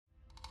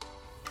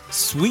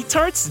Sweet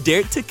Tarts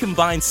dared to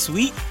combine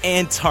sweet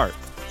and tart.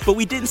 But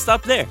we didn't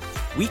stop there.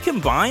 We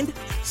combined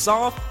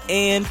soft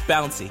and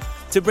bouncy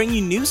to bring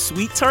you new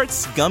Sweet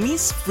Tarts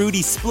Gummies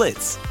Fruity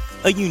Splits,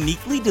 a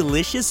uniquely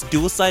delicious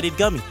dual-sided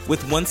gummy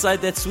with one side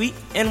that's sweet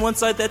and one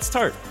side that's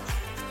tart,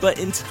 but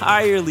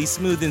entirely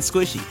smooth and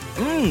squishy.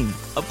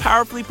 A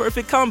powerfully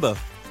perfect combo.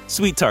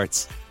 Sweet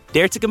Tarts,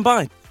 dare to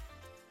combine.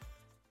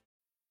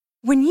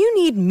 When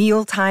you need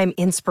mealtime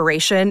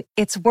inspiration,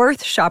 it's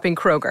worth shopping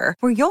Kroger,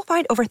 where you'll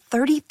find over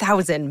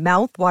 30,000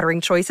 mouth-watering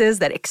choices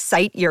that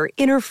excite your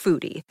inner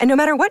foodie. And no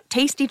matter what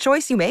tasty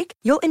choice you make,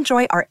 you'll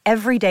enjoy our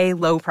everyday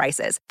low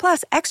prices,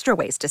 plus extra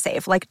ways to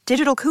save, like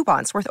digital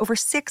coupons worth over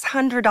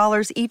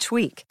 $600 each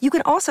week. You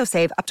can also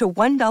save up to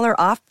 $1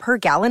 off per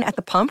gallon at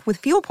the pump with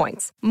fuel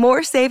points.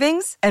 More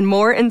savings and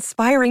more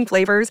inspiring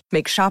flavors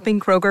make shopping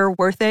Kroger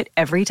worth it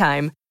every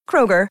time.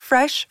 Kroger,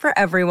 fresh for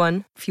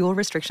everyone. Fuel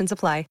restrictions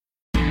apply.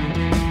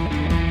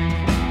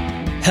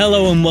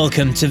 Hello and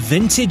welcome to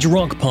Vintage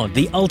Rock Pod,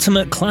 the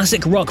ultimate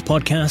classic rock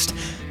podcast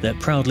that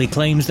proudly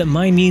claims that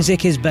my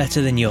music is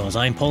better than yours.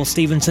 I'm Paul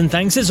Stevenson.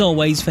 Thanks as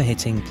always for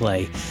hitting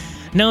play.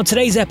 Now,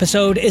 today's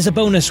episode is a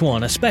bonus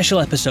one, a special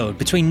episode.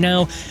 Between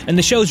now and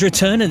the show's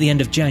return at the end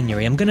of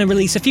January, I'm going to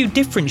release a few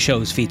different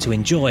shows for you to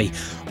enjoy,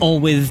 all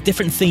with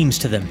different themes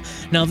to them.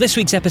 Now, this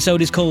week's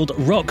episode is called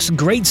Rock's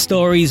Great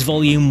Stories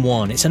Volume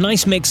 1. It's a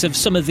nice mix of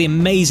some of the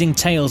amazing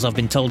tales I've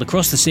been told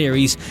across the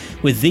series,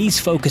 with these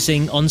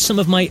focusing on some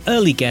of my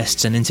early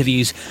guests and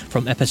interviews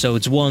from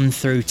episodes 1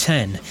 through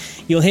 10.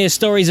 You'll hear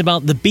stories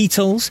about the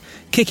Beatles,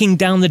 kicking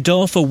down the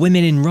door for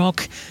women in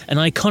rock, an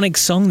iconic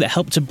song that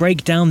helped to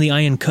break down the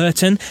Iron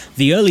Curtain,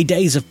 the early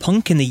days of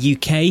punk in the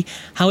UK,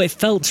 how it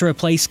felt to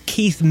replace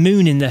Keith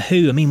Moon in The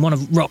Who, one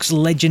of rock's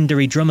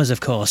legendary drummers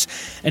of course,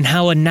 and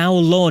how a now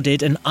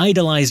lauded and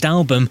idolised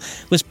album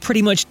was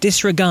pretty much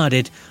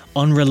disregarded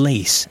on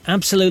release.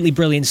 Absolutely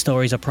brilliant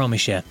stories, I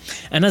promise you.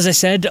 And as I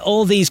said,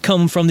 all these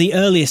come from the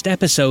earliest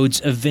episodes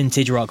of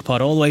Vintage Rock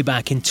Pod, all the way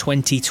back in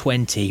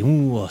 2020.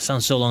 Ooh,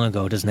 sounds so long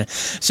ago, doesn't it?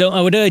 So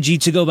I would urge you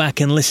to go back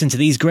and listen to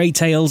these great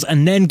tales,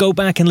 and then go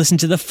back and listen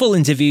to the full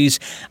interviews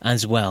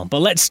as well.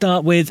 But let's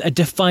start with a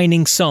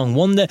defining song,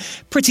 one that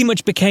pretty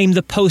much became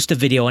the poster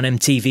video on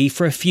MTV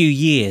for a few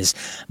years.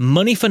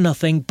 Money for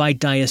Nothing by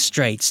Dire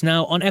Straits.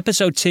 Now, on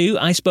episode 2,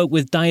 I spoke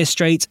with Dire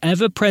Straits'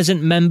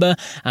 ever-present member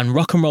and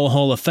Rock and Roll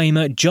Hall of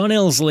Famer John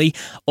Illsley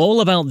all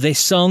about this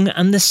song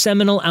and the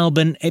seminal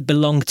album it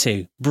belonged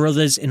to,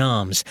 Brothers in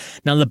Arms.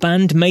 Now, the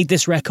band made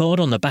this record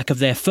on the back of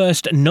their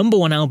first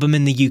 #1 album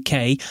in the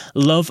UK,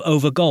 Love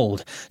Over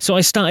Gold. So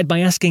I started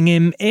by asking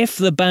him if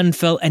the band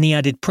felt any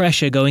added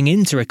pressure going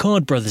in to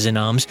record Brothers in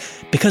Arms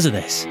because of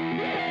this.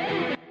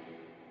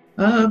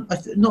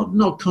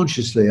 Not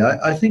consciously.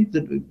 I think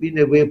that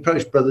we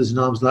approached Brothers in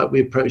Arms like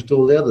we approached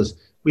all the others.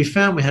 We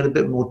found we had a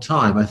bit more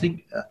time. I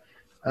think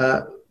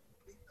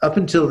up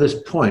until this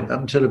point,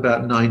 up until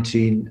about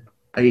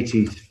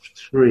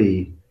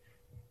 1983,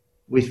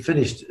 we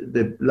finished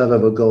the Love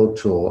Over Gold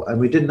tour, and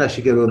we didn't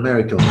actually go to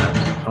America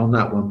on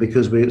that one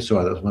because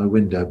sorry, that was my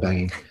window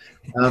banging.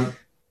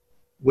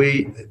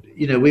 We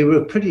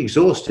were pretty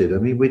exhausted.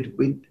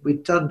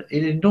 We'd done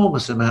an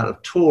enormous amount of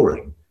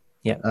touring.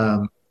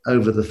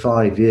 Over the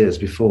 5 years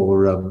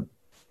before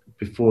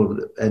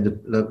the end of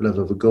Love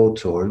Over Gold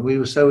tour, and we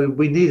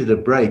needed a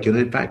break. And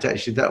in fact,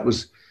 actually, that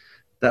was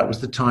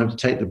the time to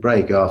take the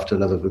break after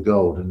Love Over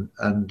Gold,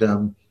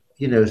 so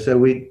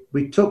we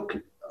took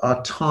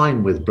our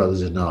time with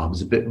Brothers in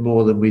Arms a bit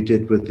more than we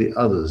did with the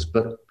others,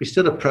 but we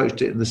still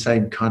approached it in the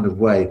same kind of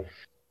way.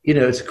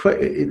 It's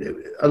quite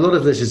a lot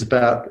of this is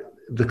about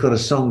the kind of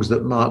songs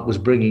that Mark was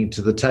bringing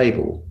to the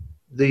table.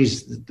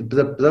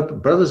 The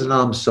Brothers in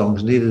Arms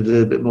songs needed a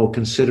little bit more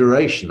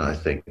consideration, I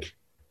think.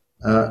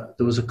 There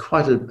was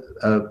quite a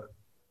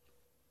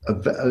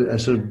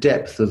sort of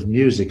depth of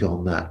music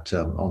on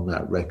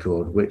that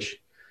record, which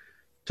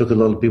took a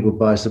lot of people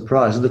by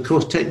surprise. And of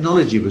course,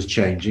 technology was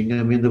changing.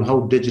 The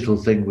whole digital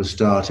thing was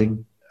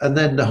starting, and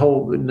then the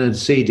whole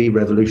CD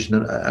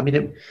revolution.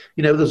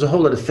 There was a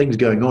whole lot of things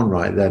going on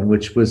right then,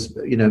 which was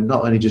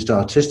not only just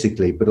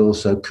artistically but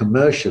also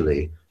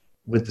commercially,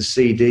 with the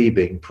CD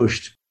being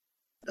pushed.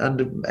 And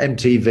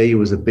MTV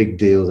was a big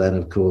deal then.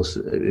 Of course,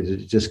 it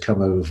had just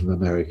come over from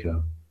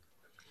America,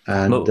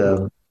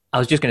 and. I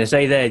was just going to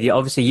say there,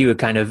 obviously you were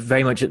kind of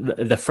very much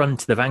at the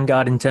front, the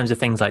vanguard in terms of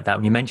things like that.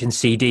 When you mentioned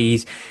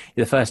CDs,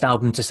 the first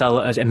album to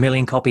sell as 1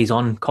 million copies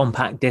on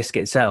compact disc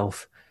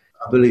itself.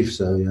 I believe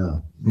so, yeah.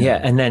 Yeah,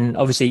 and then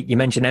obviously you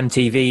mentioned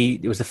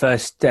MTV. It was the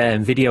first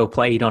video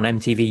played on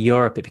MTV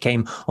Europe. It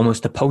became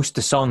almost a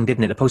poster song,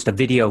 didn't it? The poster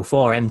video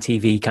for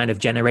MTV kind of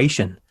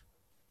generation.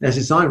 Yes,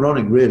 it's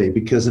ironic, really,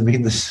 because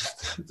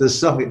the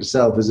song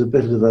itself is a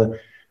bit of an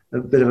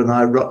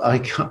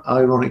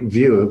ironic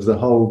view of the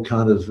whole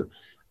kind of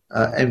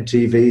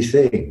MTV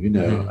thing,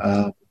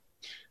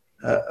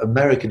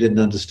 America didn't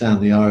understand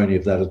the irony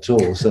of that at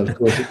all. So of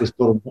course it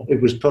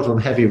was put on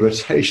heavy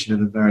rotation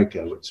in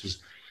America, which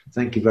was,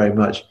 thank you very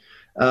much.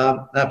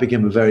 That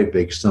became a very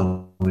big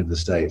song in the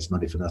States,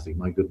 Money for Nothing,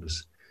 my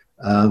goodness.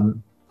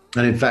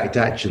 And in fact,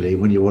 actually,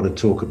 when you want to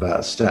talk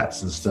about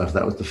stats and stuff,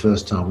 that was the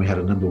first time we had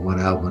a #1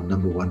 album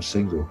and #1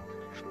 single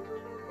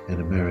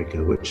in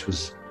America, which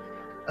was,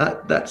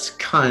 that's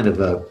kind of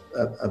a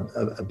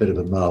bit of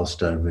a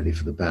milestone really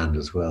for the band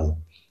as well.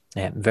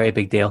 Yeah, very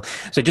big deal.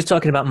 So just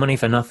talking about Money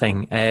for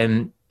Nothing,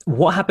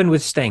 what happened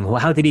with Sting?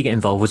 How did he get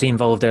involved? Was he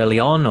involved early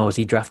on, or was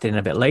he drafted in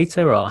a bit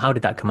later, or how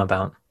did that come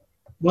about?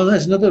 Well,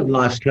 there's another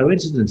life's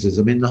coincidences.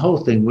 I mean, the whole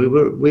thing, we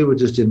were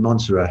just in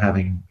Montserrat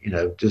having,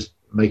 just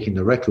making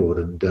the record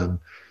and,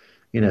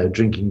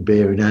 drinking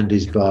beer in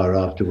Andy's bar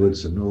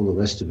afterwards and all the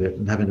rest of it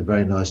and having a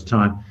very nice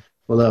time.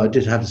 Although I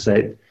did have to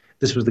say,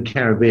 this was the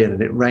Caribbean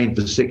and it rained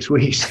for 6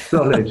 weeks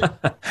solid.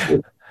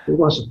 It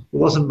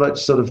wasn't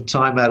much sort of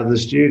time out of the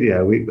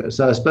studio.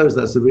 So I suppose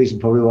that's the reason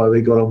probably why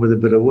we got on with a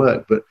bit of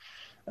work. But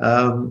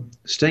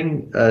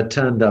Sting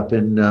turned up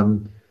in,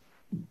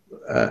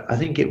 I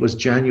think it was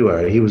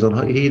January. He was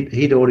on.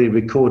 He'd already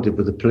recorded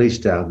with the Police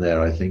down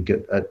there, I think,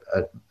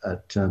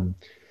 at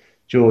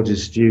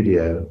George's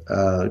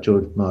studio,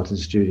 George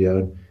Martin's studio.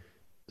 And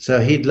so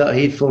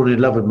he'd fallen in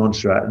love with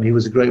Montserrat, and he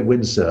was a great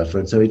windsurfer.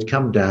 And so he'd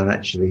come down.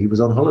 Actually, he was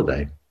on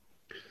holiday,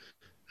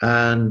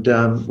 and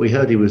we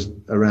heard he was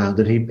around,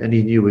 and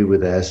he knew we were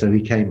there. So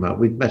he came up.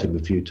 We'd met him a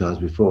few times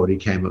before, and he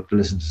came up to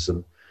listen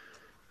to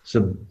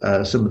some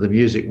of the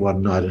music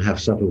one night and have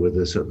supper with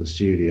us at the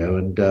studio.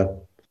 And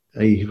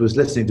he was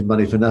listening to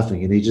Money for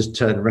Nothing, and he just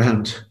turned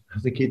around. I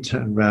think he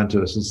turned around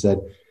to us and said,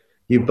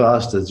 "You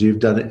bastards, you've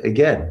done it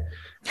again."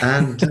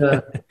 And,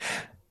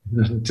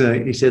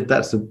 he said,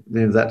 "That's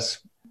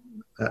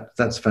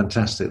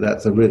fantastic.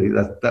 That's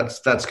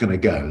going to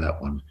go, that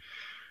one."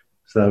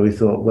 So we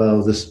thought,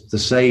 well, the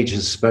sage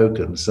has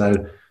spoken.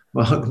 So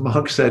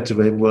Mark said to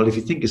him, "Well, if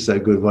you think it's so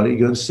good, why don't you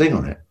go and sing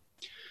on it?"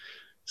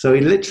 So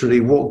he literally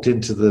walked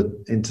into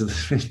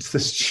the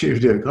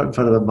studio, got in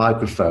front of a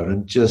microphone,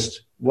 and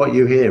just what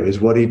you hear is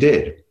what he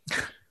did.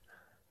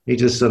 He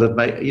just sort of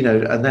made,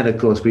 and then of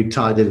course we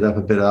tidied it up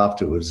a bit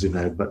afterwards,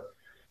 but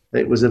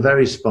it was a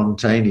very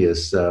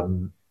spontaneous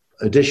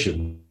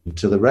addition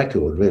to the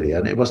record, really,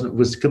 and it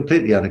was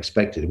completely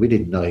unexpected. We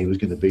didn't know he was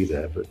going to be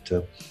there, but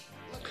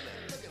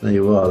there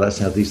you are. That's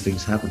how these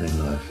things happen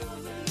in life.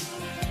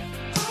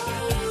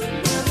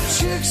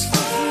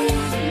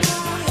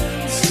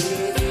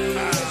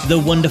 The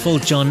wonderful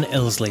John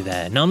Illsley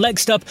there. Now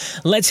next up,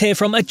 let's hear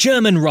from a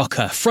German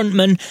rocker,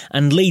 frontman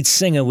and lead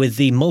singer with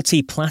the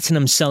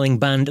multi-platinum selling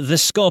band The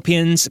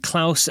Scorpions,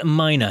 Klaus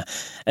Meine.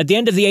 At the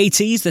end of the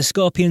 80s, The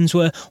Scorpions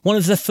were one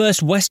of the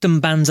first Western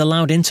bands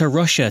allowed into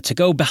Russia to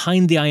go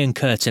behind the Iron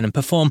Curtain and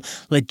perform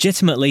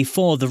legitimately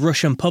for the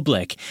Russian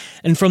public.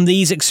 And from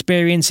these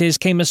experiences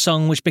came a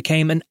song which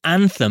became an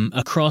anthem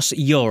across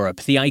Europe,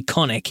 the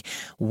iconic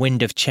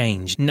Wind of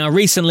Change. Now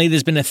recently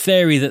there's been a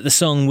theory that the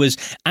song was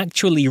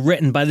actually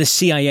written by the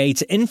CIA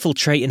to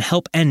infiltrate and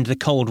help end the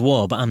Cold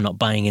War, but I'm not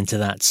buying into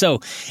that. So,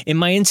 in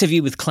my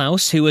interview with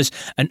Klaus, who was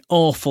an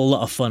awful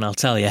lot of fun, I'll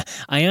tell you,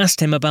 I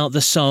asked him about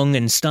the song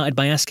and started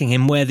by asking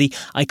him where the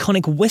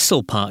iconic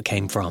whistle part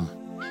came from.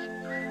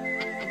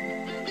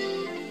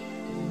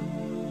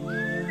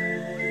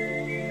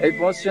 It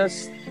was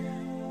just,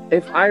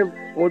 if I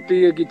would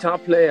be a guitar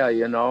player,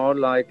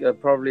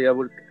 probably I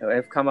would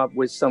have come up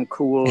with some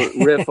cool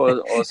riff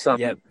or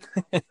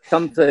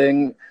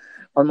something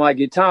on my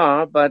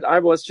guitar, but I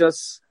was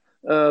just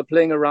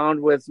playing around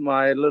with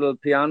my little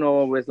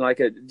piano with like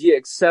a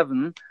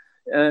DX7,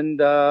 and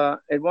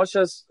it was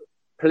just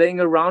playing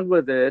around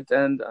with it,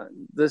 and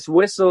this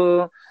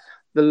whistle,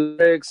 the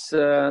lyrics,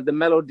 the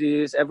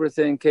melodies,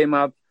 everything came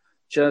up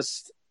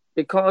just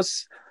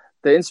because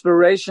the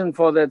inspiration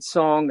for that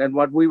song and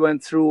what we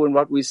went through and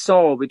what we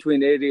saw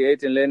between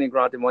 88 in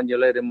Leningrad and 1 year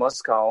later in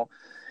Moscow,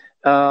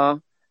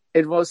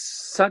 it was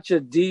such a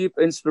deep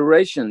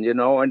inspiration,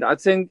 and I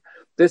think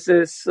this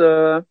is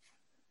the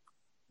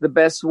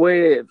best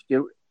way. If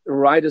you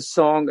write a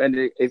song and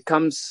it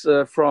comes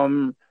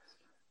from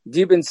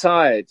deep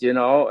inside,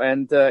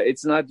 and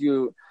it's not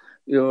you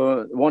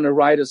want to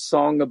write a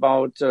song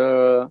about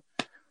the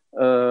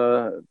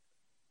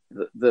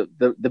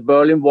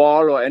Berlin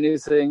Wall or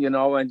anything,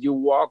 and you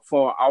walk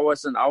for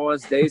hours and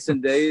hours, days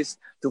and days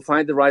to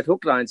find the right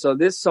hook line. So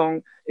this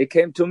song, it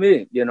came to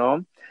me,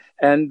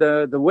 and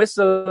the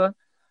whistle,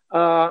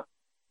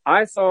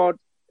 I thought,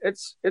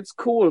 it's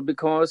cool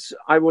because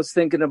I was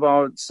thinking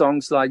about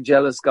songs like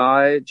Jealous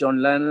Guy,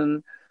 John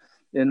Lennon,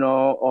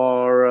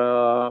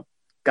 or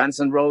Guns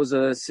N'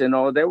 Roses,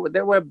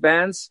 there were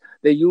bands,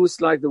 they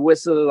used like the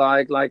whistle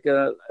like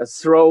a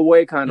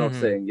throwaway kind of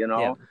thing,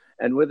 Yeah.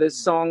 And with this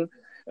song,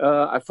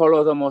 I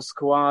Follow the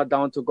Moskva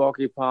down to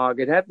Gorky Park,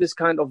 it had this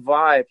kind of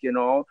vibe,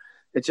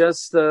 it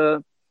just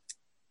a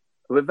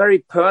very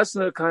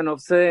personal kind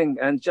of thing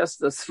and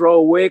just a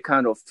throwaway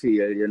kind of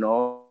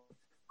feel,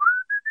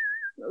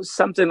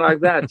 something like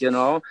that,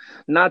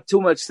 not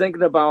too much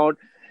thinking about.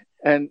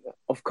 And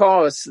of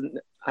course,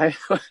 I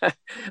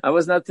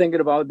was not thinking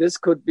about this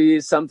could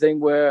be something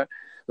where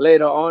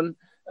later on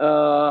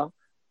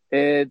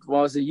it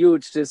was a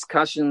huge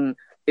discussion.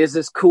 Is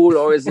this cool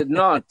or is it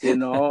not?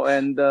 And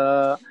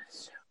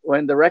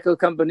when the record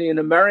company in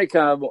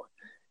America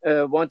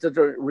wanted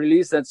to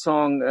release that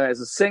song as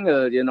a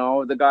single,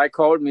 the guy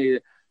called me,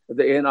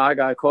 the A&R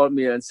guy called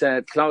me and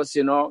said, Klaus,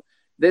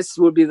 this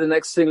will be the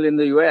next single in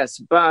the US,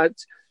 but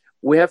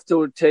we have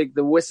to take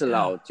the whistle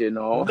out,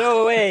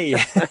 No way.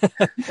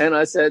 And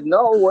I said,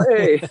 no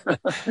way.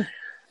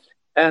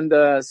 And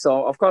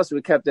so, of course,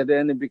 we kept it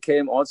in. It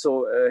became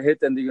also a hit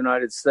in the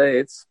United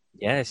States.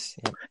 Yes.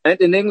 Yeah.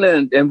 And in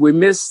England. And we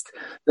missed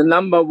the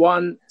number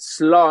 1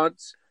 slot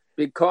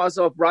because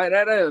of Bryan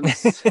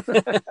Adams.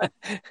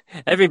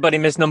 Everybody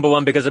missed number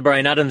 1 because of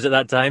Bryan Adams at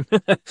that time.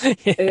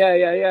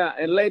 Yeah.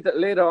 And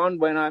later on,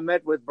 when I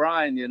met with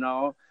Bryan,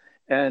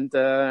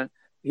 and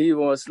he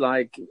was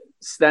like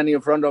standing in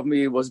front of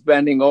me, was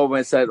bending over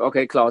and said,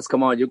 okay, Klaus,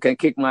 come on, you can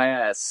kick my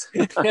ass.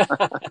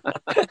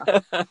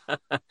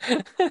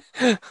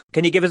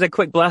 Can you give us a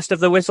quick blast of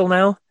the whistle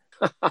now?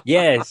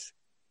 Yes.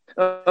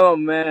 Oh,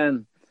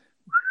 man.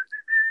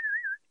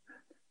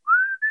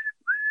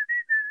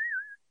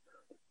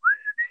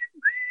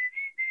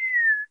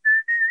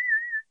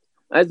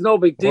 It's no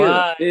big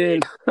deal.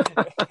 It's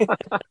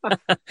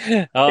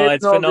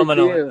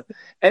phenomenal.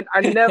 And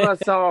I never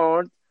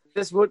thought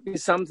this would be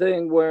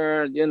something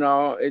where,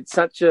 it's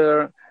such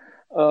a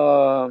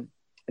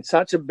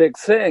big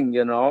thing,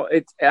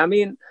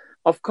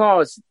 of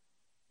course,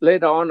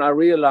 later on I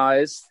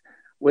realized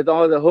with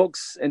all the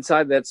hooks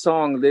inside that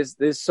song, this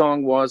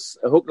song was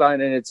a hook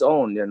line in its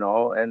own,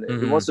 and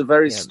it was a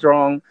very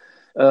strong,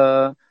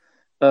 you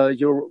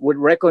would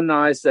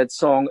recognize that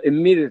song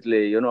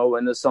immediately,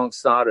 when the song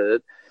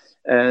started.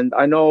 And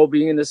I know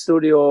being in the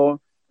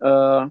studio,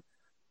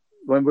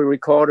 when we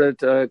recorded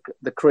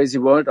the Crazy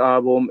World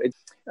album,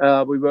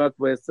 we worked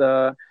with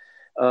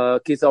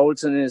Keith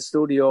Olsen in the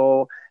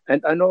studio.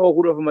 And I know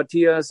Rudolf and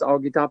Matthias, our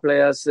guitar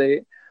players,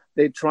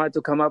 they tried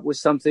to come up with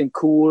something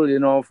cool,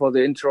 for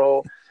the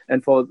intro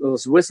and for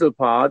those whistle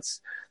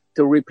parts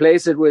to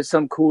replace it with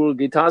some cool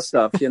guitar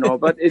stuff,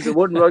 but it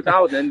wouldn't work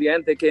out. In the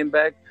end, they came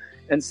back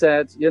and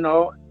said,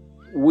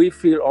 we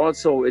feel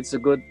also it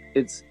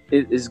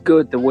is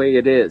good the way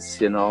it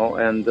is,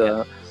 and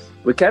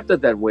we kept it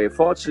that way.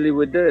 Fortunately,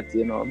 we did,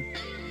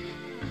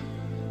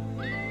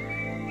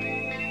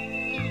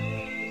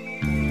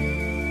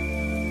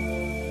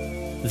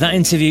 That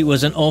interview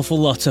was an awful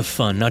lot of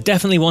fun. Now,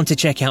 definitely want to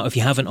check out if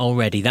you haven't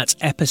already. That's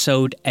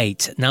episode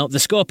 8. Now, the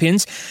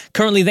Scorpions,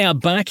 currently they are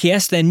back.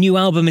 Yes, their new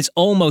album is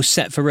almost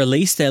set for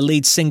release. Their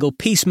lead single,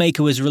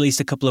 Peacemaker, was released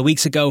a couple of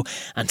weeks ago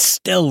and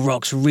still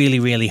rocks really,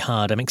 really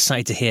hard. I'm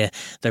excited to hear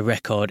the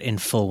record in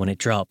full when it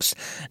drops.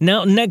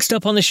 Now, next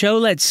up on the show,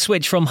 let's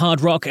switch from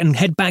hard rock and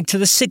head back to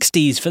the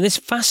 60s for this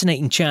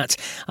fascinating chat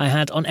I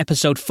had on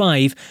episode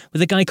 5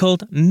 with a guy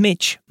called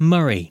Mitch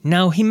Murray.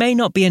 Now, he may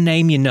not be a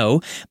name you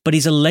know, but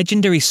he's a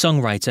legendary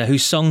songwriter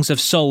whose songs have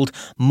sold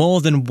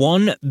more than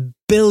 1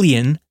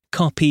 billion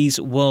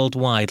copies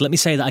worldwide. Let me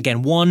say that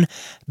again, 1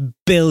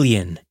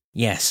 billion.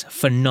 Yes,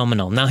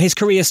 phenomenal. Now, his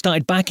career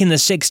started back in the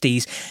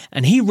 60s,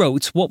 and he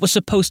wrote what was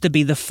supposed to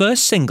be the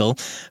first single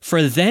for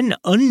a then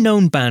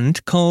unknown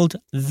band called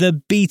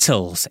The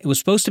Beatles. It was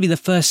supposed to be the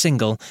first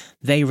single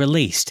they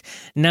released.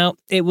 Now,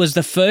 it was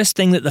the first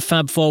thing that the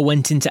Fab Four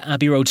went into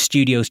Abbey Road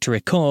Studios to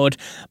record,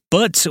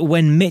 but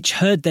when Mitch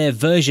heard their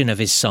version of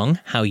his song,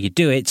 How You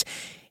Do It,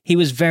 he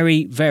was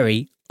very,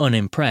 very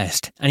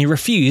unimpressed, and he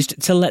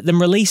refused to let them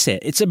release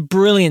it. It's a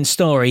brilliant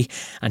story,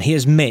 and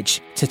here's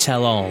Mitch to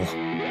tell all.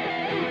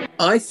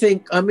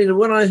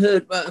 When I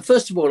heard,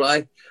 first of all,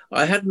 I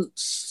hadn't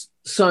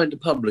signed a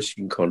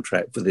publishing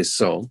contract for this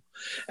song.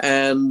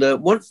 And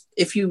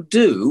if you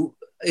do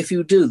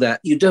that,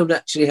 you don't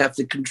actually have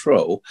the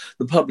control.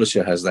 The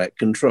publisher has that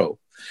control.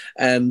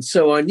 And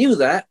so I knew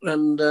that,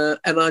 and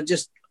I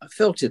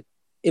felt it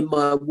in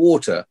my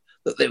water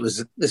that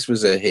this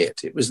was a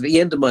hit. It was the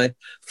end of my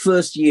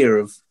first year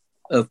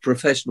of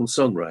professional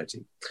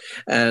songwriting.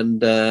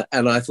 And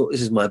I thought,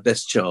 this is my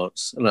best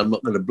chance, and I'm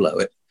not going to blow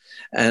it.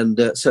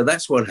 And so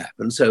that's what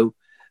happened. So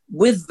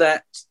with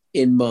that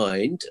in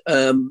mind,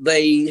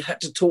 they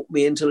had to talk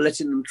me into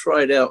letting them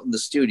try it out in the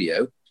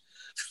studio.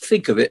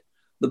 Think of it,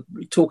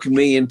 talking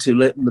me into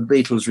letting the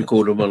Beatles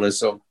record them on a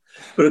song.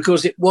 But of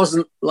course, it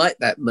wasn't like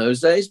that in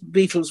those days.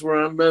 Beatles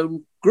were an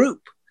unknown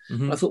group.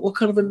 Mm-hmm. I thought, what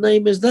kind of a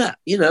name is that?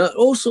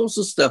 All sorts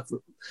of stuff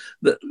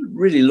that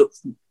really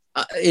looks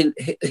in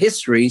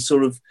history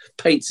sort of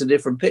paints a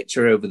different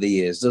picture over the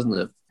years, doesn't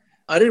it?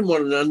 I didn't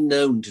want an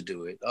unknown to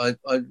do it. I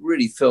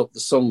really felt the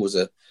song was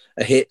a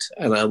hit,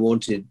 and I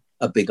wanted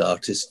a big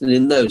artist. And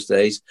in those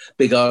days,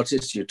 big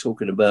artists, you're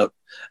talking about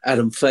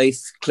Adam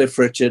Faith, Cliff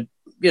Richard,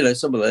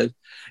 some of those,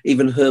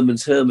 even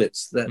Herman's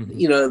Hermits, that,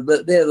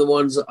 mm-hmm. They're the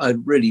ones that I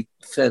really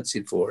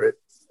fancied for it.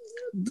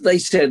 They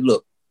said,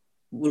 look,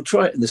 we'll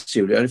try it in the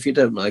studio, and if you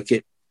don't like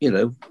it,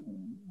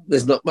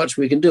 there's not much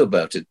we can do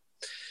about it.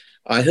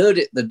 I heard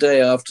it the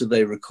day after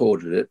they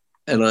recorded it,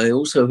 and I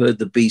also heard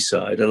the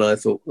B-side, and I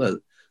thought, well,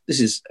 this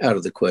is out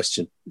of the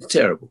question. It's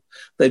terrible.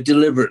 They've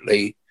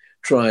deliberately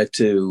tried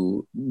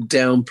to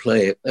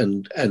downplay it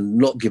and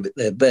not give it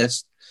their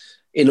best.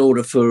 in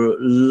order for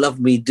Love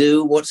Me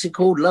Do, what's it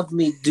called? Love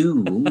Me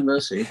Do,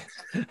 mercy,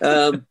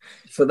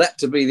 for that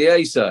to be the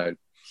A-side.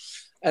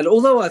 And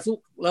although I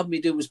thought Love Me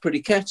Do was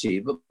pretty catchy,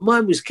 but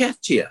mine was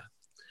catchier.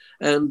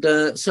 And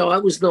so I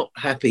was not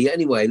happy.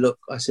 Anyway, look,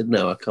 I said,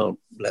 no, I can't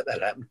let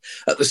that happen.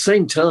 At the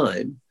same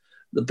time,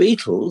 the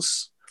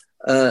Beatles,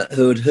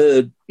 who had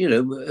heard,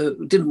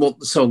 didn't want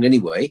the song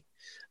anyway,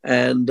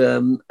 and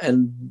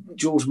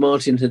George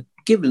Martin had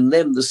given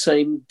them the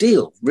same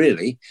deal,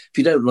 really. If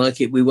you don't like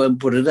it, we won't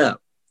put it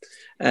up.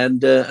 And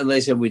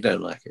they said, we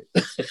don't like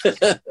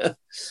it.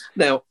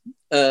 Now,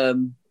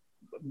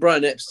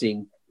 Brian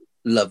Epstein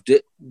loved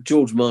it.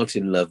 George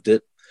Martin loved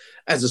it.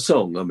 As a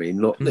song, I mean,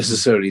 not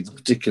necessarily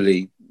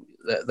particularly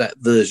that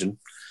version.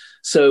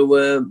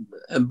 So,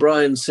 and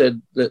Brian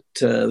said that,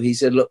 he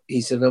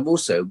said, I've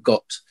also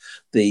got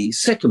the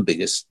second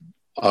biggest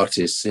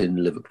artists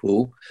in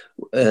Liverpool.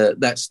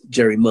 That's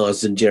Jerry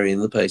Marsden, Jerry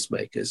and the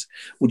Pacemakers.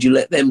 Would you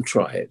let them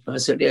try it? And I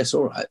said, yes,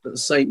 all right. But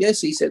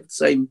he said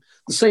the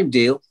same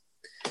deal.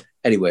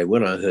 Anyway,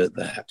 when I heard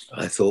that,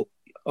 I thought,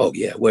 oh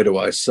yeah, where do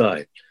I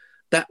sign?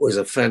 That was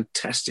a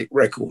fantastic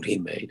record he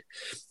made.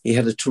 He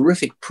had a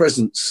terrific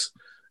presence,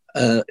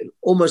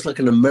 almost like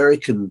an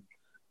American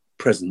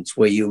presence,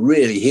 where you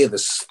really hear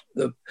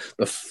the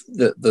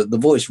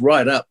voice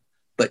right up,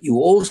 but you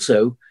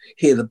also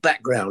hear the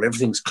background.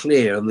 Everything's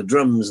clear, and the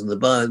drums and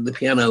the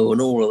piano and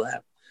all of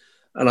that.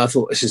 And I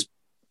thought, this is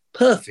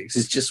perfect.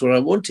 It's just what I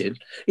wanted.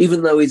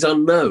 Even though he's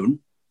unknown,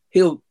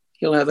 he'll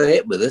have a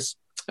hit with us,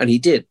 and he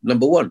did,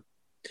 number one.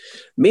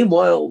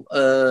 Meanwhile,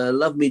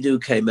 Love Me Do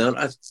came out.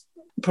 I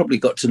probably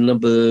got to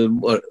number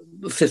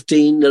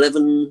 15,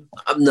 11.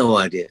 I've no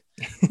idea.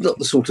 Not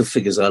the sort of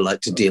figures I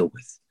like to deal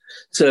with.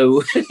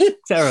 So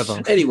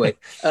terrible. Anyway,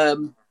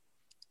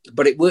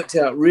 but it worked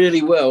out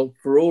really well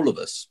for all of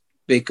us,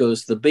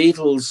 because the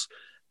Beatles'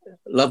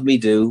 Love Me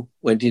Do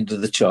went into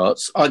the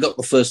charts. I got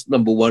the first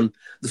number one,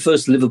 the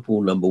first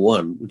Liverpool number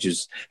one, which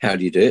is How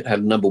Do You Do It,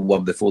 had number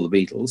one before the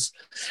Beatles.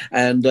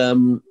 And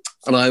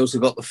I also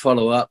got the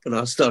follow-up, and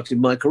I started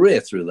my career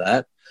through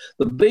that.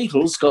 The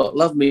Beatles got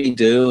Love Me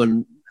Do,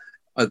 and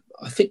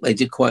I think they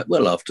did quite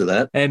well after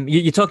that.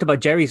 You talked about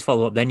Jerry's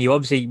follow-up then. You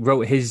obviously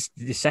wrote his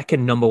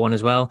second number one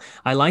as well.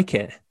 I Like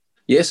It.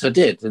 Yes, I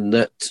did, and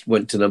that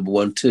went to number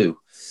one too.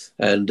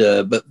 And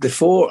but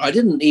before, I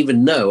didn't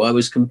even know I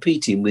was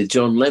competing with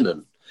John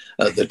Lennon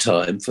at the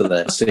time for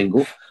that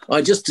single.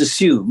 I just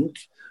assumed,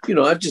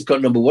 I've just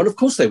got number one. Of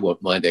course they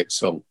want my next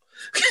song.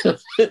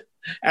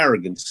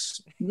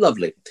 Arrogance.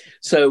 Lovely.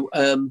 So,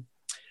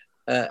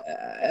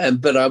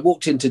 but I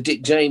walked into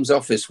Dick James'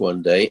 office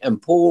one day, and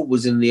Paul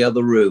was in the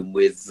other room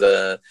with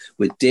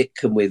Dick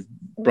and with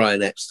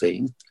Brian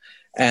Epstein.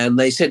 And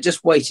they said,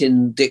 just wait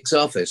in Dick's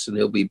office and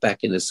he'll be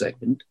back in a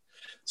second.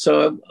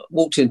 So I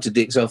walked into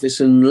Dick's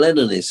office, and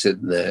Lennon is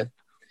sitting there.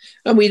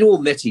 And we'd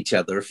all met each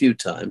other a few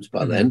times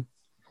by then.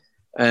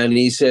 And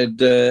he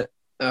said,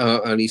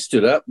 and he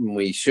stood up and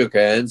we shook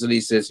hands, and he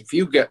says, if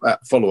you get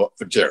that follow-up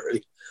for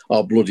Jerry,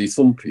 I'll bloody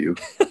thump you.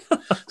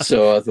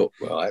 So I thought,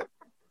 well,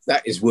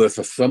 that is worth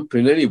a thump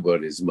in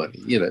anybody's money,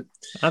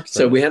 Absolutely.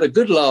 So we had a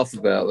good laugh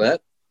about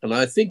that. And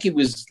I think he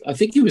was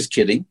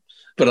kidding,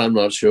 but I'm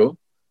not sure,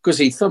 because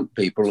he thumped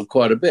people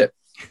quite a bit.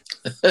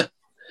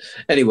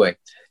 Anyway,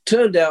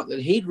 turned out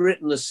that he'd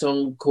written a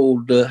song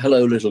called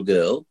Hello, Little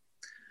Girl.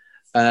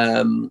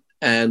 And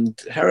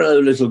Hello,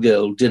 Little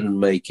Girl didn't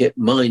make it.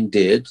 Mine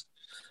did.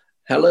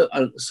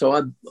 So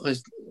I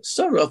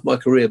started off my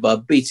career by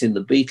beating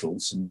the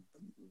Beatles, and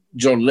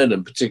John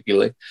Lennon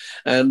particularly.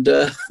 And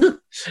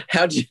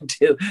how do you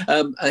do?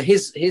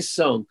 His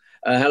song,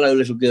 Hello,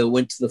 Little Girl,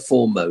 went to the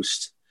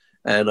foremost.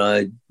 And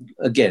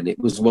it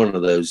was one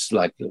of those,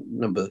 like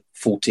number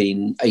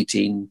 14,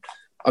 18,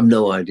 I've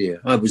no idea.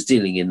 I was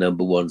dealing in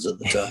number ones at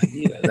the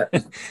time.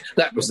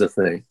 That was the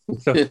thing.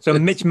 So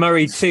Mitch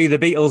Murray 2, the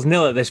Beatles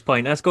 0 at this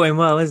point. That's going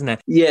well, isn't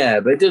it? Yeah,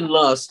 but it didn't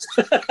last.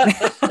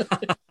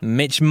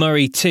 Mitch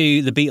Murray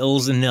 2, the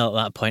Beatles 0 at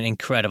that point.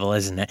 Incredible,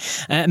 isn't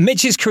it?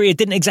 Mitch's career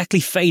didn't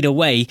exactly fade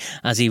away,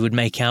 as he would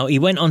make out. He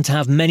went on to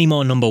have many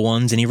more number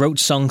ones, and he wrote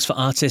songs for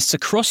artists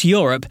across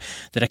Europe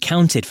that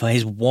accounted for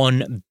his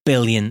 1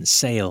 billion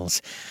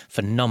sales.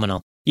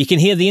 Phenomenal. You can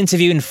hear the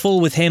interview in full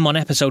with him on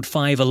episode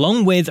 5,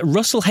 along with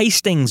Russell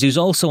Hastings, who's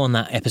also on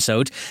that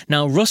episode.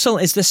 Now, Russell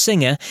is the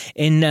singer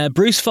in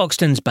Bruce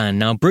Foxton's band.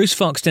 Now, Bruce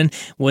Foxton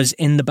was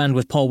in the band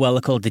with Paul Weller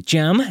called The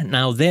Jam.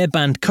 Now, their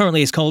band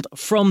currently is called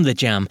From The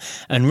Jam.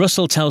 And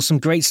Russell tells some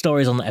great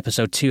stories on that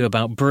episode too,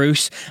 about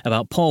Bruce,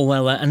 about Paul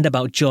Weller, and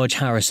about George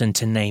Harrison,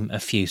 to name a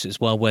few. So it's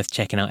well worth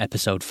checking out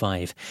episode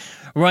 5.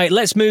 Right,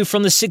 let's move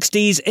from the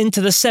 60s into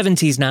the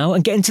 70s now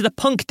and get into the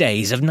punk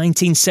days of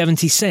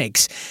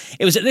 1976.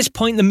 It was at this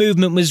point the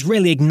movement was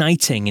really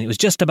igniting, and it was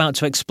just about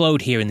to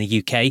explode here in the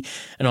UK.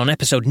 And on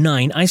episode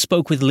 9, I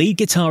spoke with lead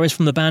guitarist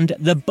from the band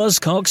The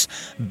Buzzcocks,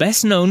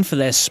 best known for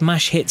their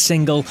smash hit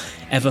single,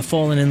 Ever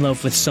Fallen in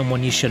Love with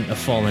Someone You Shouldn't Have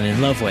Fallen in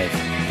Love With.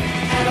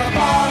 Ever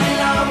fallen in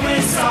love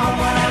with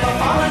someone, ever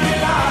fallen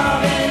in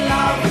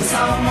love with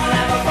someone,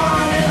 ever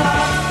fallen in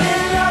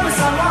love with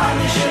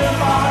someone you should have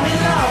fallen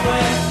in love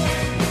with.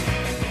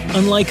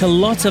 Unlike a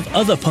lot of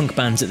other punk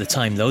bands at the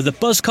time, though, the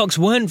Buzzcocks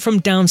weren't from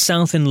down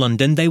south in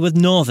London, they were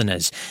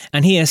northerners.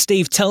 And here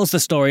Steve tells the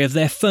story of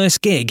their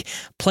first gig,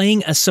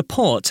 playing as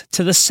support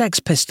to the Sex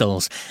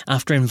Pistols,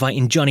 after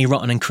inviting Johnny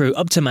Rotten and crew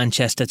up to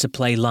Manchester to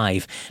play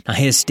live. Now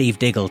here's Steve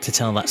Diggle to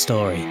tell that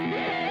story.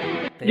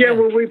 Yeah,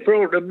 well, we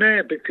brought them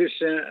there because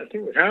I think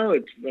it was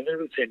Howard, when he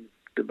was in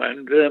the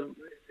band,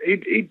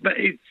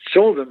 he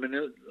saw them in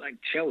a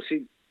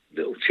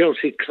little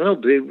Chelsea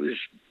club. It was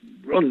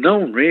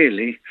unknown,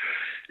 really.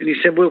 And he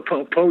said, we'll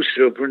put a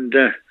poster up and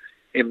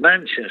in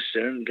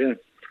Manchester, and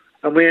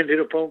we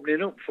ended up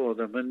opening up for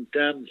them.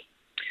 And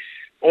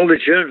all the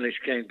journalists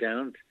came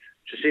down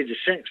to see the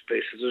Sex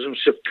Pistols. I'm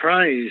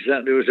surprised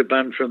that there was a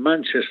band from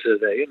Manchester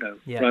there, you know.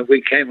 Yeah. Like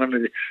we came on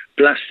and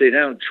blasted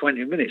out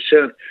 20 minutes.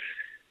 So,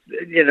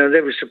 you know,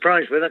 they were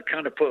surprised, but that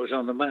kind of put us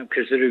on the map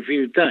because they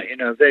reviewed that. You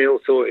know, they all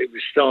thought it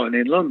was starting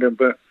in London,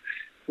 but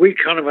we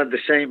kind of had the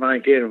same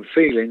idea and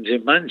feelings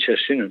in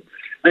Manchester, you know.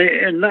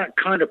 And that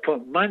kind of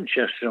put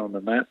Manchester on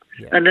the map,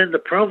 and then the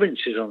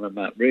provinces on the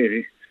map,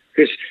 really.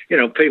 Because, you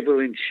know, people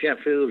in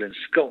Sheffield and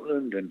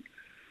Scotland and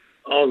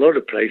all other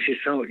places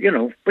thought, you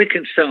know, we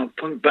can start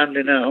punk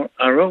banding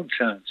our own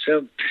town.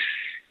 So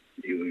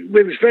it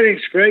was very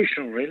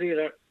inspirational, really,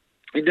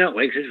 in that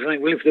way. Because it's like,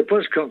 well, if the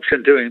Buzzcocks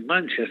can do it in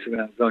Manchester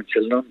without going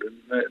to London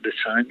at the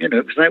time, you know,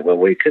 it was like, well,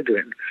 we could do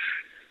it.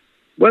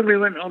 When we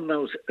went on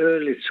those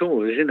early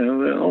tours, you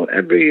know,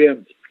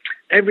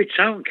 every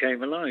town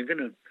came alive, you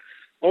know.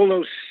 All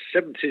those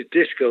 70s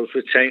discos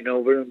were taken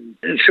over and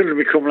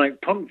suddenly become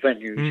like punk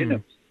venues, you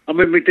know. I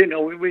mean, we didn't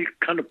know, we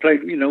kind of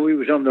played, you know, we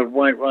was on the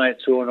White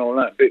Riot tour and all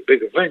that,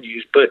 bigger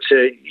venues, but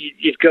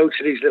you'd go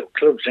to these little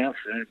clubs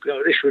after and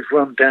go, this was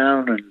run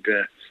down, and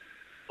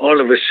all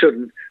of a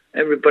sudden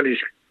everybody's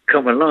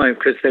come alive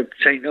because they've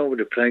taken over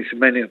the place and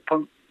made it a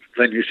punk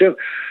venue. So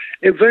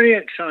it's very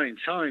exciting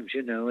times,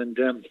 you know,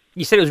 and...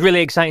 You said it was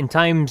really exciting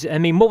times. I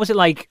mean, what was it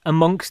like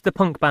amongst the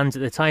punk bands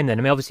at the time then?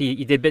 I mean, obviously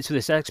you did bits with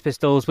the Sex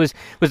Pistols. Was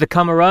the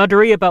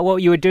camaraderie about what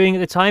you were doing at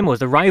the time? Was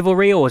the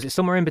rivalry, or was it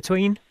somewhere in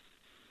between?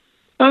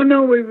 Oh,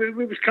 no, we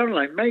was kind of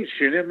like mates,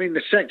 you know. I mean,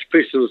 the Sex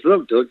Pistols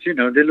loved us, you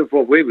know. They loved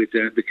what we were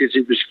doing because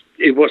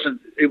it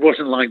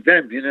wasn't like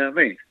them, you know what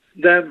I mean?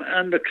 Them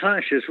and the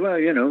Clash as well,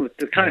 you know.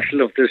 The Clash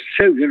loved us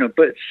too, you know.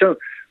 But so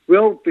we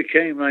all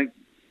became like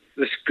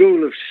the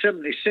school of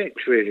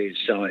 76, really,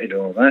 started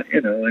all that,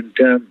 you know. And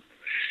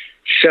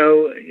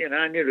so, you know,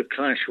 I knew the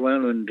Clash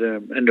well and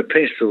the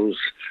Pistols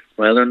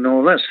well and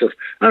all that stuff.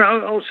 And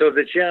also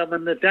the Jam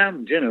and the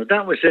Damned, you know.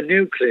 That was the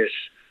nucleus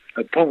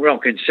of punk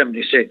rock in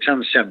 76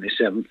 and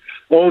 77.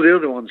 All the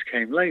other ones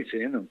came later,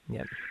 you know.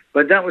 Yeah.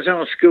 But that was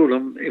our school.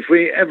 And if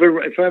I ever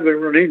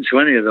run into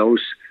any of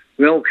those,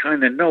 we all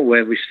kind of know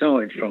where we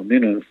started from, you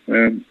know.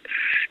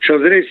 So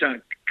there is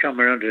that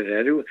camaraderie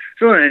there. There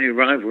wasn't any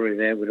rivalry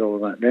there with all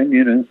that then,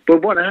 you know.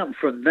 But what happened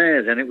from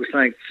there then, it was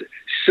like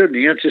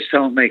suddenly you had to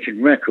start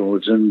making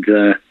records, and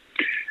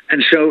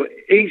so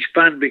each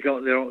band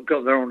got their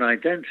own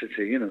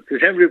identity, you know,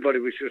 because everybody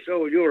was just,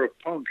 oh, you're a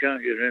punk,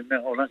 aren't you, and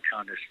all that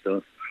kind of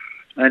stuff.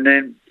 And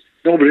then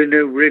nobody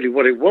knew really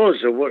what it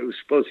was or what it was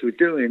supposed to be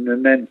doing.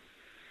 And then,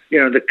 you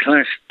know, the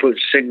Clash put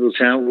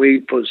singles out, we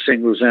put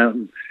singles out,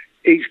 and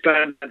each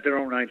band had their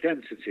own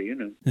identity, you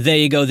know. There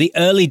you go, the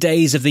early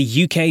days of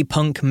the UK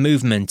punk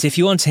movement. If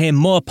you want to hear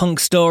more punk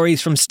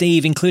stories from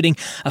Steve, including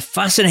a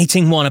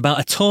fascinating one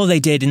about a tour they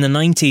did in the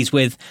 90s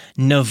with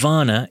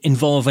Nirvana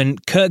involving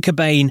Kurt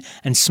Cobain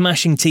and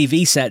smashing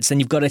TV sets,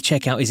 then you've got to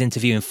check out his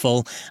interview in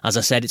full. As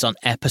I said, it's on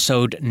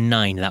episode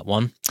 9, that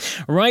one.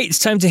 Right, it's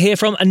time to hear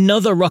from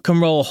another Rock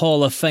and Roll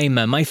Hall of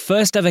Famer, my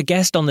first ever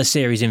guest on the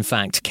series, in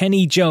fact,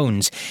 Kenny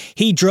Jones.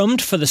 He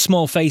drummed for the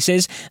Small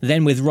Faces,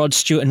 then with Rod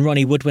Stewart and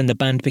Ronnie Wood when the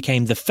band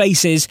became the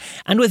Faces,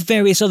 and with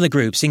various other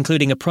groups,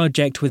 including a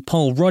project with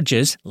Paul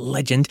Rodgers,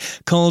 legend,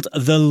 called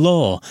The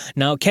Law.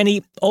 Now,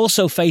 Kenny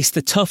also faced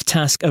the tough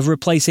task of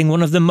replacing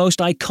one of the most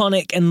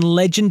iconic and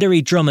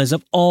legendary drummers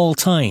of all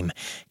time,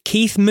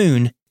 Keith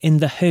Moon, in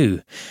The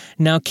Who.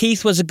 Now,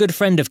 Keith was a good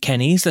friend of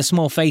Kenny's. The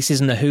Small Faces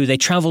and The Who, they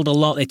travelled a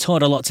lot, they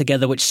toured a lot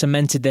together, which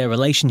cemented their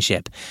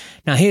relationship.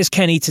 Now, here's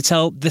Kenny to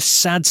tell the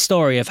sad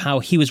story of how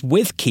he was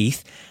with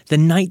Keith the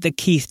night that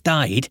Keith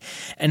died,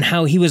 and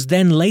how he was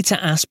then later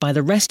asked by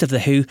the rest of The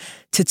Who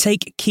to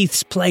take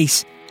Keith's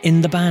place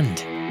in the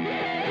band.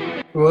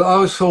 Well, I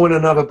was forming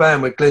another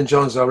band with Glyn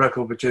Johns, our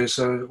record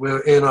producer.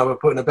 He and I were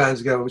putting a band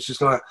together, which is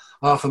like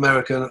half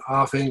American,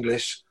 half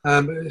English.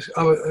 It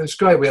was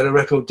great. We had a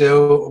record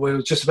deal. We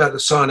were just about to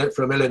sign it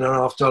for $1.5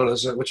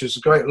 million, which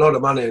was a lot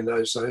of money in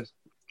those days.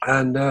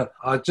 And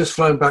I'd just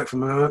flown back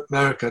from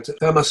America to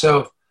found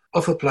myself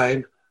off a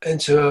plane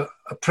into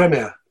a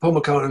premiere. Paul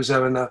McCartney was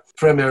having a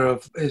premiere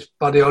of his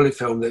Buddy Holly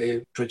film that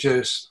he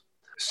produced.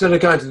 Instead of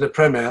going to the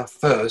premiere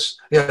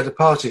first, he had a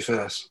party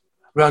first.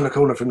 Round the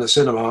corner from the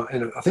cinema, I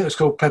think it was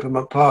called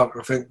Peppermint Park,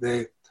 I think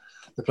the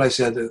place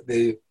he had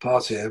the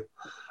party in.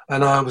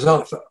 And I was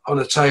on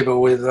a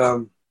table with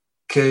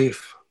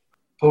Keith,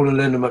 Paul and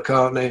Linda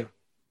McCartney,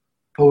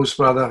 Paul's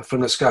brother from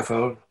the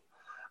Scaffold,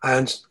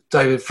 and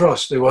David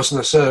Frost, who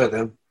wasn't a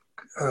surname,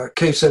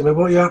 Keith said, "Well,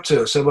 what are you up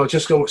to?" I said, "Well, I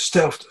just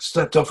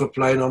stepped off a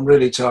plane. I'm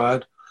really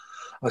tired."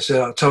 I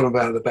told him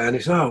about the band.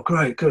 He said, "Oh,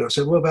 great, good." I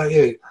said, "What about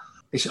you?"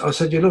 I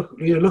said,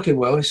 "You're looking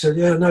well." He said,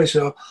 "Yeah, no." He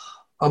said,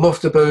 "I'm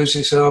off the booze."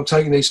 He said, "I'm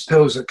taking these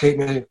pills that keep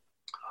me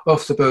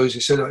off the booze." He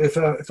said, if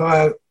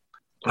I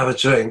have a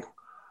drink,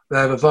 they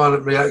have a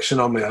violent reaction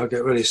on me. I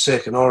get really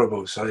sick and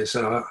horrible." So he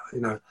said,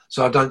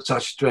 so I don't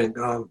touch drink.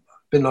 I've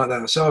been like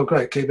that. I said, "Oh,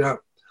 great, keep it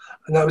up."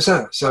 And that was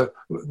that. So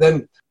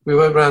then we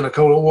walked around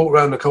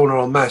the corner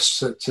en masse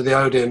to the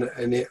Odeon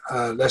in the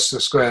Leicester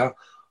Square,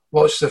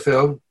 watched the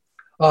film.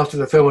 After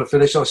the film had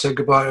finished, I said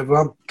goodbye to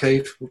everyone,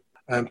 Keith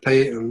and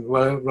Pete and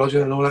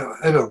Roger and all that.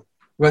 Everyone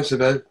went to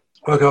bed,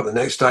 woke up the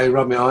next day,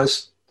 rubbed my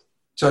eyes,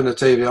 turned the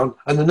TV on,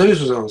 and the news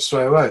was on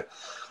straight away.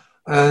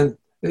 And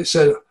it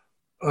said,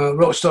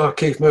 rock star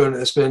Keith Moon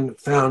has been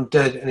found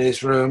dead in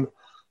his room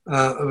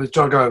of a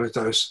drug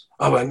overdose.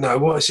 I went, no,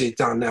 what has he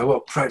done now?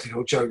 What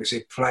practical joke is he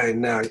playing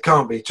now? It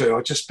can't be true.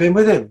 I've just been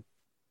with him.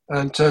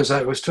 And turns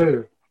out it was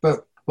true.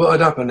 But what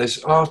had happened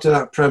is after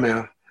that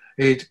premiere,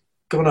 he'd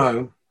gone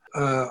home.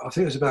 I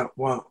think it was about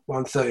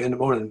 1:30 in the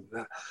morning.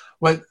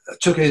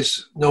 Took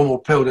his normal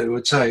pill that he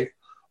would take,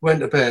 went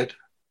to bed,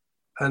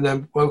 and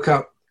then woke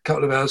up a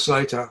couple of hours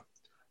later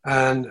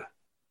and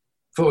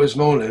thought it was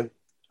morning,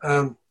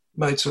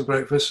 made some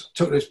breakfast,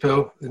 took his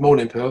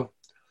morning pill.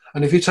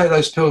 And if you take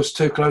those pills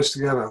too close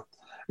together,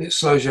 it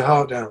slows your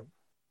heart down.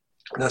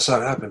 And that's how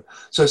it happened.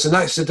 So it's an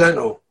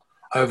accidental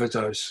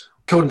overdose.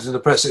 According to the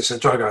press, it's a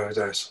drug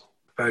overdose.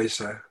 Very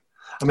sad.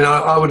 I mean,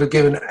 I would have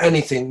given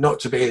anything not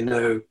to be in The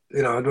Who.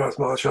 You know, I'd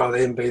much rather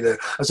him be there.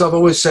 As I've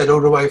always said all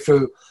the way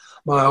through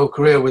my whole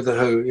career with The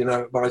Who, you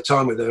know, my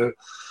time with The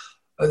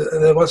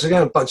Who, once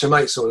again, a bunch of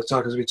mates all the time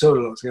because we toured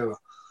a lot together.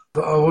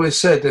 But I've always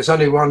said there's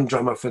only one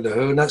drummer for The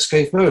Who, and that's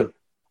Keith Moon.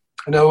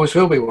 And there always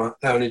will be one.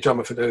 The only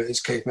drummer for The Who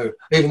is Keith Moon.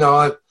 Even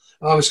though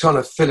I was kind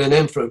of filling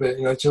in for a bit,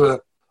 you know,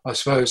 till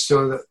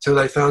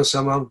they found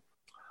someone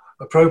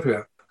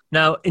appropriate.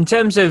 Now, in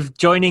terms of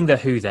joining The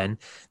Who then,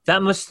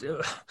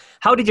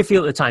 how did you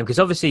feel at the time? Because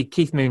obviously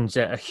Keith Moon's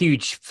a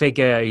huge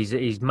figure.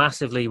 He's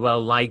massively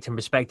well-liked and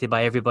respected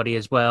by everybody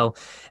as well.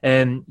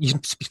 You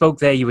spoke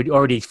there, you were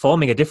already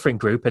forming a different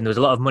group and there was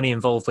a lot of money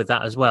involved with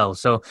that as well.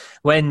 So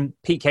when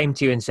Pete came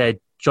to you and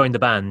said, join the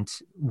band,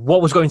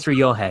 what was going through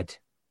your head?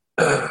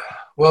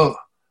 Well,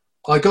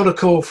 I got a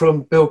call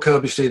from Bill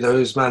Kirbysty, The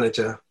Who's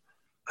manager,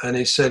 and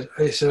he said,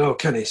 "Oh,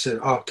 Kenny," he said,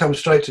 "I'll come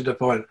straight to the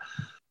point.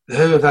 The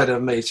Who have had a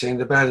meeting,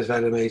 the band has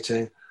had a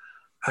meeting,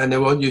 and they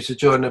want you to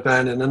join the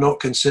band and they're not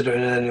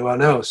considering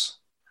anyone else."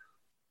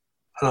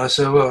 And I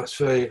said, "Well, it's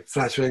very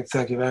flattering,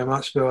 thank you very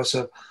much, Bill." I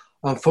said,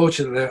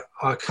 "Unfortunately,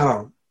 I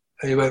can't."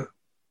 And he went,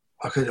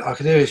 I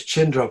could hear his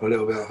chin drop a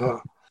little bit. I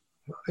thought.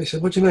 He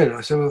said, "What do you mean?"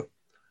 I said,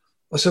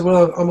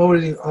 "Well, I'm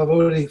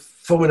already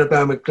forming a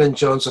band with Glyn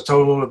Johns. I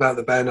told him all about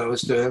the band I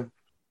was doing."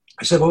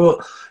 He said,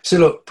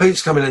 "Look,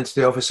 Pete's coming into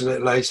the office a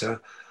bit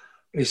later."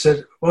 He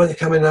said, "Why don't you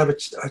come in and have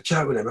a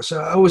chat with him?" I said,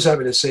 "I was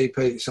happy to see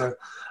Pete."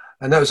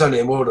 And that was only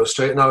in Wardour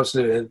Street, and I was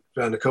living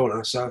around the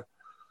corner. So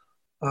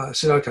I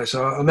said, "Okay."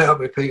 So I met up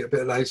with Pete a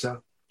bit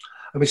later,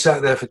 and we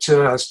sat there for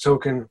 2 hours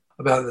talking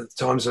about the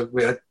times that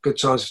we had good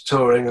times of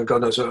touring, and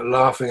God knows what,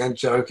 laughing and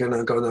joking,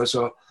 and God knows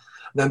what.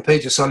 And then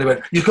Pete just suddenly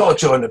went, "You've got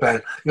to join the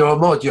band. You're a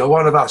mod. You're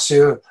one of us."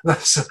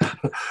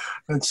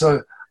 And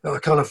so I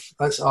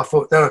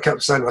thought. Then I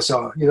kept saying to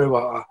myself, "You know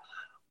what?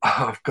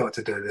 I've got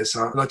to do this,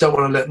 and I don't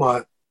want to let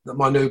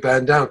my new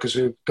band down because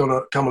we've come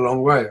a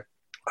long way."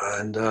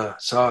 And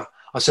so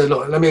I said,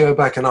 "Look, let me go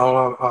back and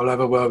I'll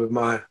have a word with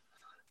my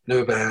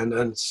new band."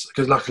 And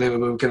because luckily we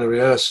were going to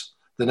rehearse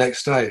the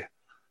next day,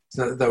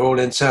 they're all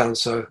in town.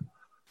 So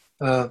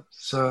I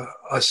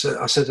said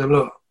to them,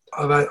 "Look,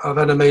 I've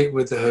had a meet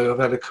with The Who. I've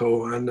had a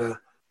call and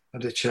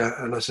had a chat."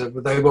 And I said,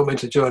 "But they want me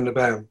to join the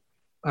band."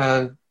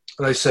 And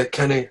they said,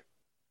 "Kenny,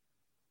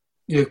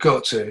 you've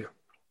got to."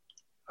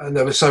 And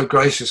they were so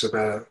gracious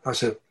about it. I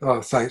said,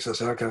 "Oh, thanks." I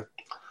said, "Okay. As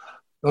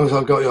long as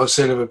I've got your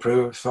seal of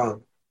approval, it's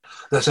fine."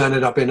 That's how I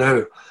ended up in The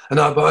Who.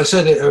 But I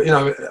said it, you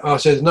know, I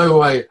said, "There's no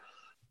way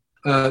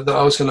that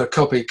I was going to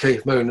copy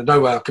Keith Moon. There's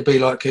no way I could be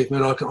like Keith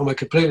Moon. I'm a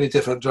completely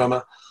different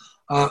drummer.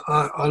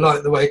 I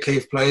like the way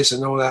Keith plays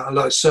and all that. I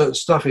like certain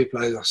stuff he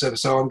plays." I said,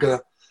 "So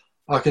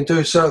I can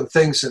do certain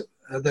things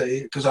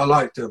because I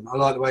like them. I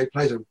like the way he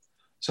plays them.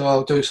 So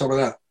I'll do some of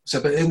that."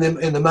 So, but in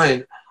the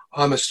main,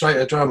 I'm a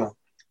straighter drummer.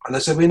 And they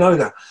said, "We know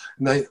that."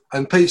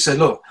 And Pete said,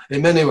 "Look,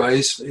 in many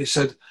ways," he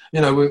said, "you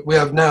know, we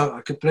have now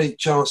a complete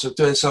chance of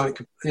doing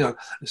something, you know,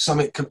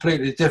 something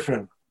completely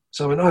different."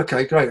 So I went,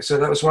 "Okay, great." So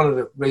that was one of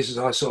the reasons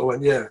I sort of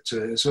went yeah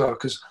to it as well.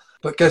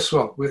 But guess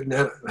what? We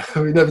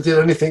never did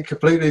anything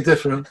completely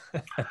different.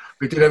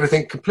 We did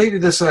everything completely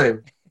the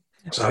same.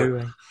 So,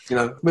 you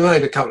know, we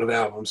made a couple of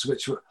albums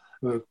which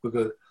were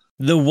good.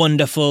 The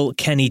wonderful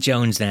Kenny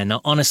Jones there.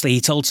 Now, honestly, he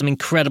told some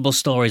incredible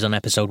stories on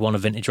episode 1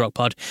 of Vintage Rock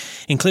Pod,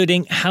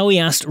 including how he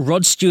asked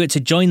Rod Stewart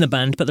to join the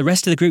band, but the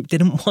rest of the group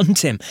didn't want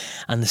him.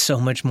 And there's so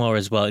much more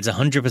as well. It's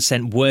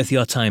 100% worth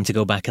your time to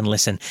go back and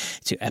listen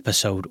to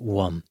episode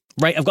 1.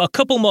 Right, I've got a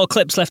couple more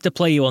clips left to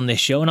play you on this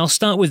show, and I'll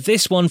start with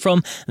this one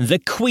from the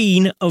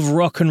Queen of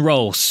Rock and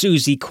Roll,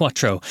 Suzi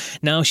Quatro.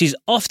 Now, she's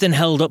often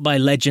held up by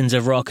legends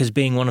of rock as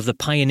being one of the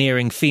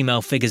pioneering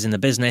female figures in the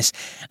business,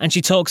 and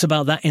she talks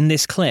about that in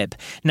this clip.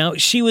 Now,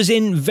 she was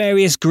in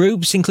various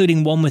groups,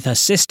 including one with her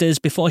sisters,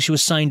 before she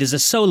was signed as a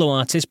solo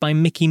artist by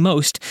Mickie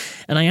Most,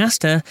 and I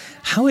asked her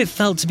how it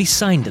felt to be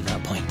signed at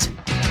that point.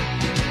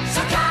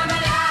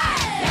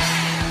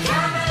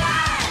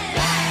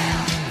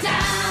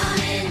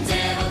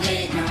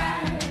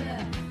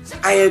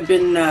 I had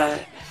been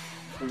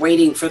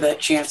waiting for that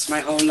chance my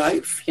whole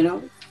life,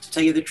 to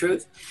tell you the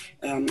truth.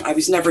 I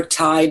was never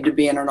tied to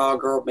being an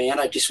all-girl band.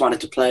 I just wanted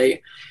to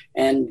play.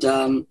 And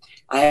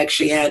I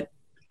actually had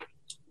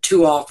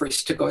 2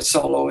 offers to go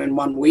solo in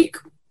 1 week.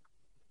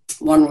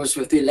 One was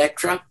with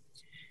Elektra.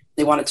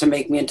 They wanted to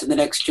make me into the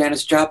next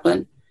Janis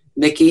Joplin.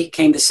 Mickie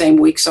came the same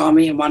week, saw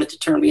me, and wanted to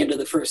turn me into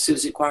the first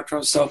Suzi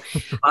Quatro. So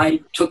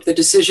I took the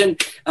decision.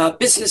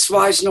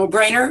 Business-wise,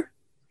 no-brainer.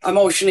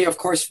 Emotionally, of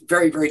course,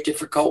 very, very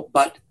difficult,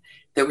 but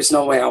there was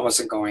no way I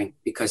wasn't going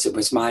because it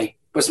was my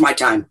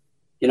time,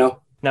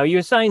 Now, you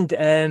were signed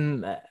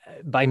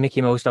by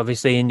Mickie Most,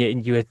 obviously,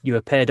 and you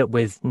were paired up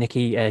with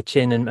Nicky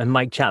Chinn and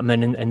Mike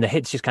Chapman, and the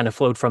hits just kind of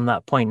flowed from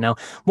that point. Now,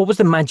 what was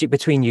the magic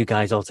between you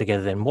guys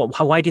altogether then?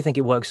 Why do you think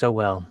it worked so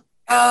well?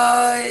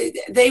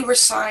 They were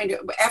signed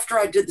after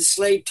I did the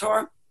Slade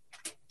tour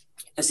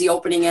as the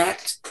opening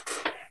act.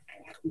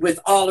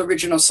 With all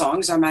original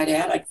songs, I might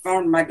add. I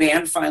formed my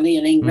band finally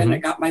in England.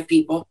 Mm-hmm. I got my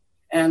people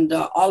and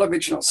all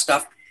original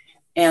stuff.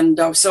 And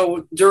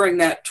so during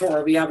that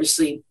tour, we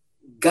obviously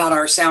got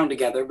our sound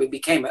together. We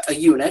became a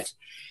unit.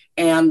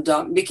 And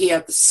Mickie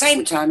at the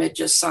same time had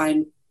just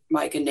signed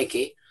Mike and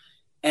Nicky.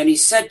 And he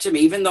said to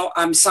me, even though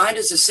I'm signed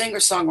as a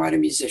singer-songwriter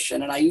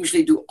musician, and I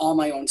usually do all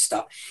my own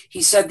stuff,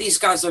 he said, these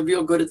guys are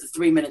real good at the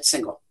 3-minute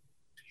single.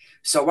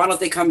 So why don't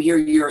they come hear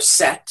your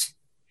set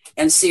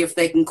and see if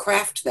they can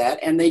craft that?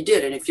 And they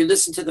did. And if you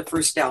listen to the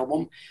first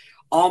album,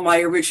 all my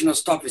original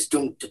stuff is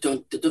dun, dun,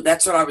 dun, dun, dun.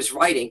 That's what I was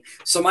writing.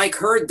 So Mike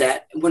heard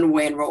that, went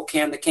away and wrote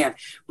Can the Can.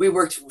 We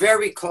worked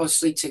very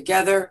closely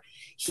together.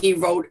 He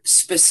wrote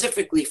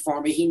specifically for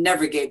me. He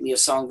never gave me a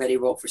song that he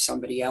wrote for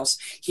somebody else.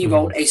 He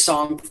wrote a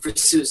song for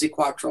Suzi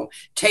Quatro,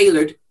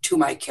 tailored to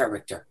my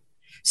character.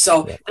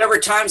 So there were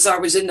times I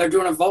was in there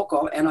doing a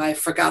vocal and I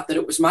forgot that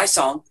it was my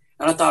song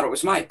and I thought it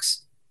was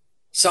Mike's.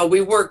 So we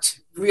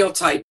worked real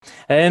tight.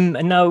 And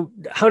now,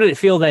 how did it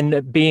feel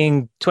then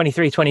being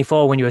 23,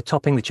 24 when you were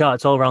topping the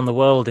charts all around the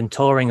world and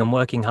touring and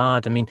working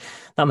hard? I mean,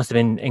 that must have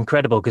been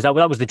incredible because that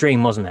was the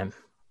dream, wasn't it?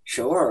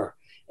 Sure.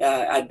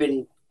 I'd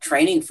been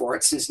training for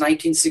it since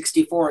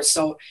 1964.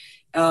 So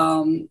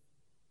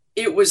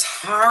it was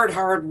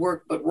hard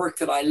work, but work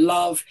that I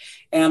love.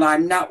 And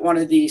I'm not one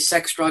of the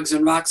sex, drugs,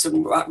 and rock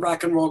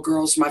and roll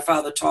girls. My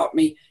father taught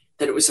me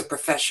that it was a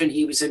profession.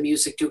 He was in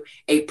music too.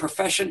 A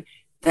profession.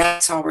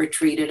 That's how I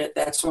treated it.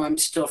 That's why I'm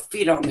still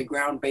feet on the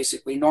ground,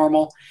 basically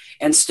normal,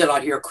 and still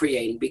out here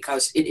creating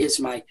because it is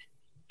my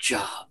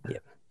job.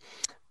 Yep.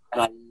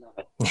 And I love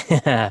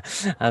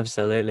it.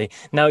 Absolutely.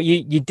 Now,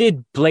 you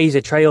did blaze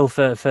a trail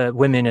for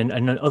women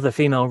and other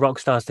female rock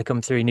stars to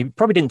come through. And you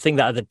probably didn't think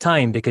that at the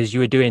time because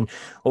you were doing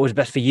what was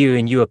best for you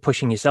and you were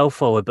pushing yourself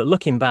forward. But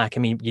looking back, I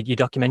mean, your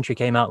documentary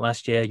came out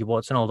last year, your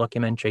Warts and All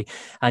documentary,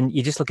 and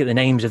you just look at the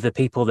names of the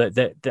people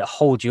that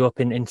hold you up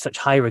in such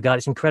high regard.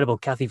 It's incredible.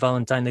 Kathy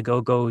Valentine, the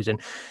Go-Go's,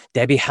 and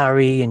Debbie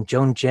Harry, and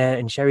Joan Jett,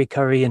 and Sherry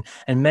Curry,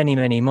 and many,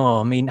 many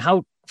more. I mean,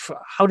 how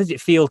does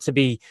it feel to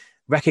be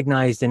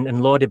recognized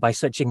and lauded by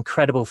such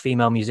incredible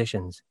female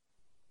musicians?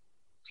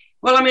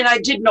 Well, I mean, I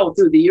did know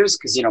through the years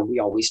because, we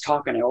always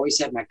talk and I always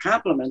had my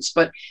compliments,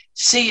 but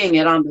seeing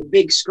it on the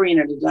big screen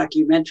in a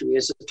documentary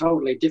is a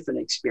totally different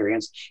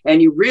experience.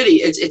 And you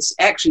really, it's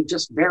actually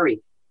just very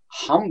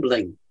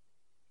humbling.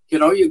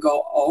 You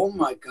go, oh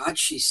my God,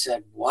 she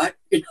said what?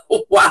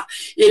 Wow.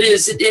 It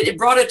is. It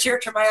brought a tear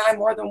to my eye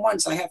more than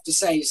once, I have to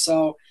say.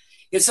 So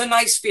it's a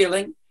nice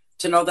feeling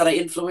to know that I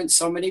influenced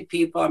so many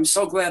people. I'm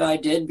so glad I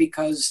did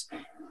because,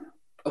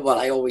 well,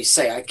 I always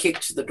say I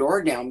kicked the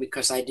door down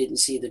because I didn't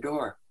see the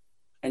door.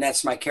 And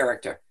that's my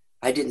character.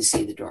 I didn't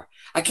see the door.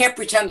 I can't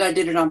pretend I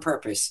did it on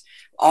purpose.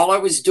 All I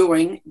was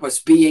doing was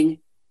being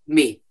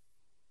me.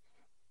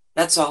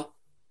 That's all.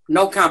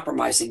 No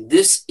compromising.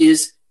 This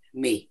is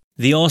me.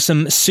 The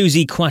awesome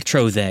Suzi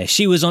Quatro there.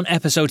 She was on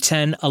episode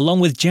 10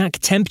 along with Jack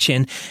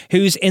Tempchin,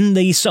 who's in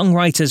the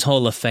Songwriters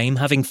Hall of Fame,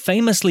 having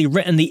famously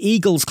written the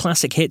Eagles'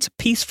 classic hit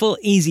Peaceful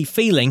Easy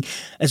Feeling,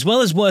 as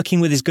well as working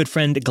with his good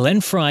friend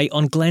Glenn Frey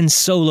on Glenn's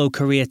solo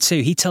career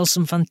too. He tells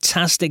some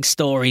fantastic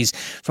stories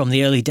from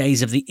the early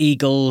days of the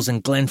Eagles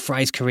and Glenn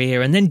Frey's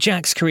career, and then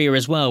Jack's career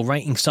as well,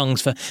 writing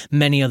songs for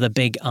many other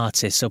big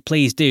artists. So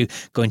please do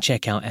go and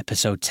check out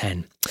episode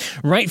 10.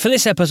 Right, for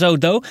this episode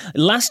though,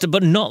 last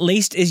but not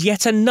least is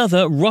yet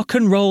another Rock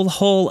and Roll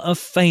Hall of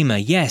Famer.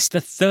 Yes,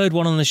 the third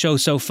one on the show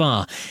so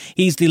far.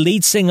 He's the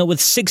lead singer with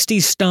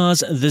 60s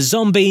stars The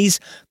Zombies,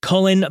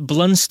 Colin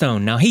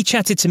Blunstone. Now, he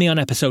chatted to me on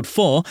episode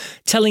 4,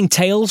 telling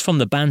tales from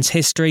the band's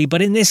history,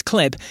 but in this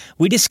clip,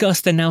 we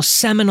discussed the now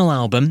seminal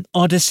album,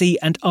 Odyssey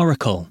and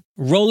Oracle.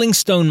 Rolling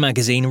Stone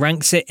magazine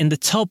ranks it in the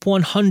top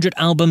 100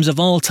 albums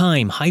of all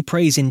time, high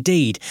praise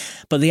indeed.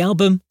 But the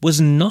album was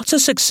not a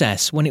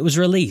success when it was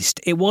released.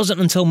 It wasn't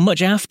until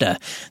much after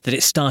that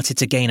it started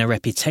to gain a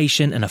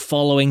reputation and a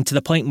following to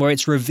the point where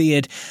it's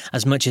revered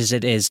as much as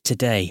it is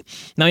today.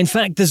 Now, in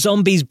fact, the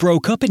Zombies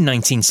broke up in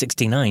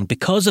 1969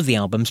 because of the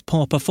album's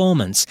poor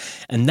performance,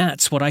 and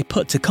that's what I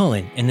put to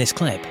Colin in this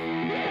clip.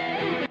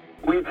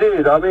 We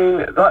did. I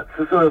mean, that's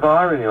the sort of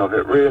irony of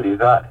it, really,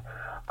 that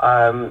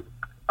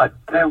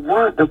there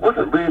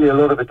wasn't really a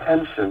lot of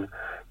attention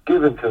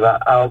given to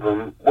that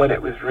album when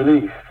it was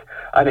released,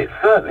 and it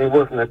certainly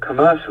wasn't a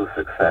commercial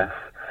success.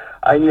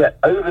 And yet,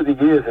 over the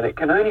years, and it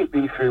can only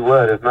be through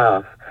word of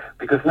mouth,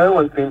 because no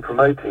one's been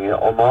promoting it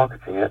or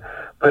marketing it,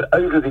 but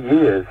over the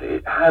years,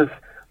 it has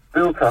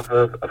built up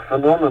a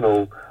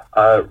phenomenal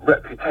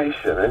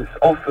reputation, and it's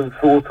often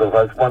thought of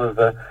as one of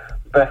the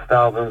best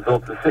albums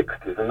of the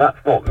 60s, and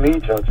that's not me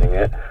judging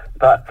it,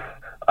 that's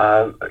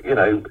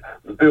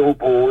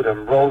Billboard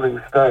and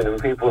Rolling Stone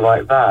and people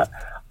like that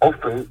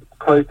often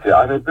quote it.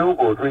 I know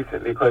Billboard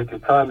recently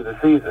quoted Time of the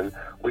Season,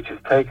 which is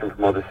taken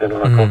from Odyssey and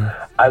Oracle,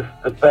 as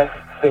the best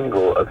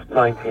single of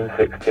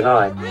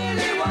 1969.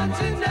 Really want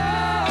to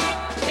know,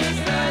 it's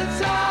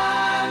the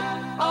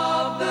time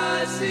of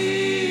the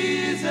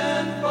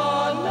season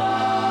for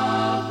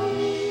loving.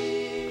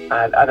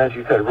 And as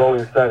you said,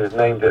 Rolling Stone has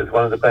named it as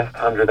one of the best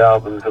 100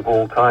 albums of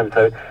all time,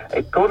 so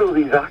it got all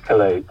these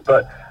accolades,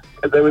 but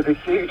there was a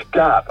huge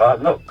gap.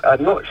 I'm not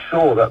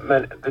sure that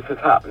this has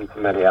happened to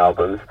many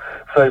albums.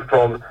 So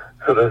from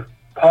sort of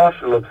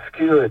partial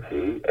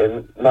obscurity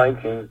in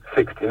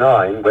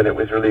 1969, when it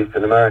was released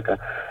in America,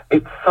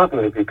 it's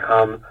suddenly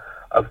become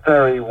a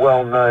very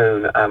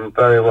well-known and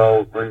very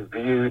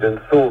well-reviewed and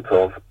thought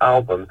of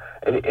album.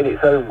 In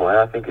its own way,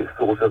 I think it's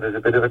thought of as a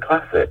bit of a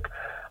classic.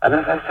 And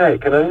as I say,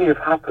 it can only have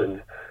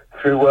happened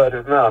through word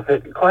of mouth.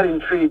 It quite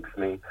intrigues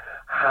me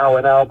how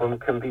an album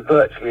can be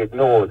virtually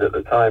ignored at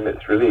the time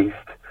it's released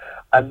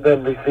and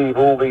then receive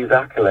all these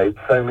accolades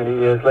so many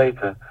years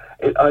later.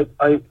 It's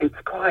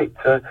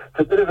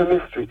a bit of a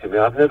mystery to me.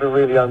 I've never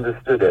really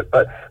understood it,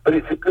 but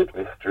it's a good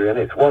mystery, and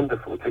it's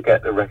wonderful to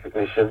get the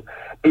recognition,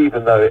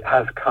 even though it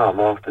has come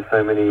after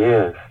so many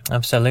years.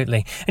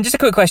 Absolutely. And just a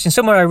quick question.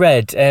 Somewhere I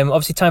read,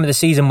 obviously Time of the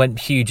Season went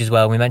huge as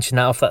well. We mentioned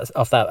that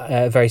off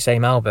that very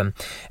same album.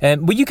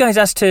 Were you guys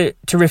asked to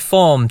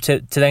reform to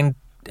then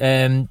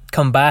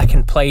come back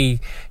and play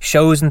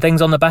shows and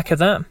things on the back of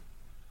that?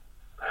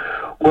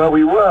 Well,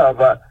 we were,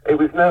 but it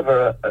was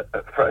never,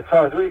 as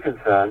far as we're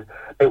concerned,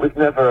 it was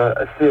never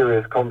a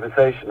serious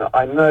conversation.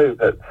 I know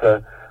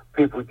that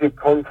people did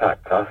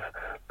contact us,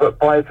 but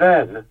by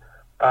then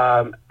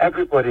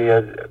everybody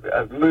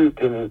had moved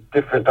in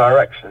different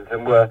directions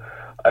and were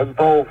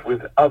involved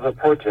with other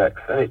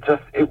projects, and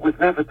it was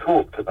never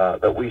talked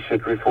about that we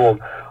should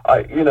reform.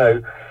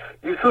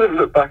 You sort of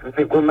look back and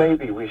think, well,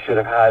 maybe we should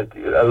have had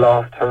a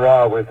last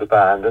hurrah with the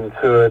band and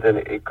toured, and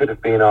it could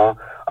have been our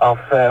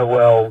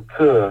farewell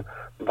tour.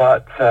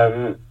 But,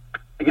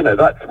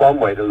 that's one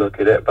way to look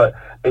at it, but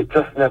it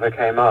just never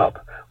came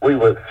up. We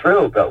were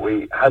thrilled that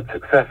we had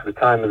success with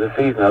Time of the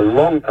Season a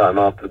long time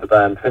after the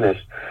band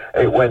finished.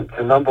 It went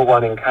to number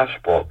 1 in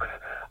Cashbox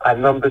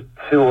and number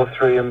 2 or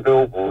 3 in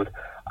Billboard.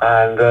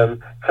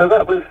 And so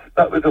that was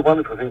a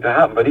wonderful thing to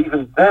happen. But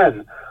even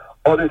then,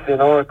 Odyssey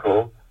and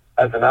Oracle,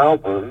 as an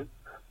album,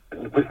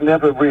 was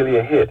never really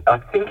a hit. I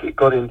think it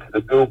got into the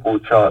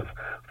Billboard charts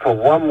for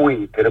 1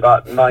 week at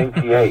about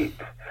 98.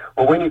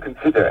 Well, when you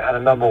consider it had a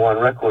number 1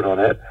 record on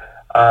it,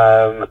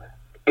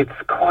 it's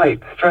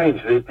quite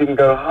strange that it didn't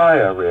go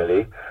higher,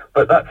 really.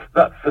 But that's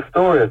the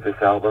story of this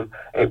album.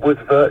 It was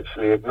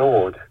virtually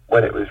ignored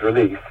when it was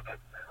released.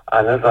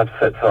 And as I've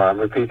said, sorry, I'm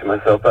repeating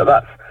myself, but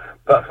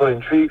that's what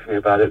intrigues me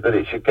about it, that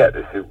it should get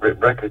this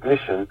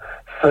recognition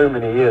so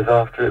many years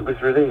after it was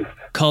released.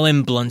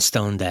 Colin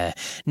Blunstone there.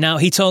 Now,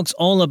 he talks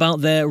all about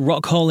their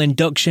Rock Hall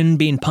induction,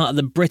 being part of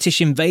the British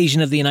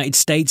invasion of the United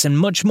States, and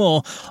much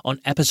more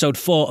on episode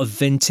 4 of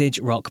Vintage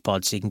Rock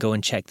Pod, so you can go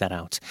and check that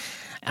out.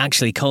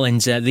 Actually,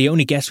 Colin's the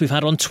only guest we've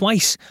had on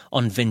twice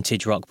on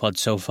Vintage Rock Pod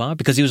so far,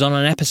 because he was on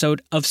an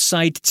episode of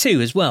Side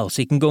 2 as well,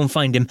 so you can go and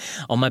find him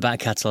on my back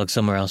catalogue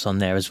somewhere else on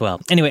there as well.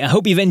 Anyway, I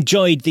hope you've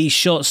enjoyed these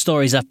short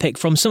stories I've picked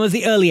from some of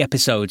the early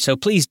episodes, so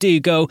please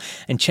do go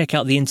and check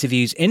out the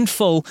interviews in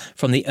full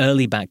from the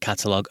early back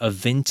catalogue of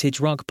Vintage Vintage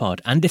Rock Pod.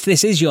 And if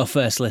this is your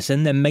first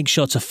listen, then make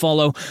sure to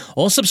follow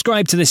or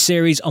subscribe to this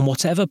series on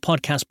whatever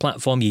podcast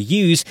platform you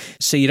use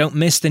so you don't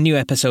miss the new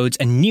episodes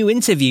and new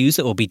interviews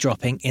that will be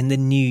dropping in the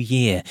new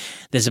year.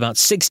 There's about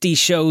 60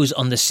 shows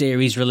on the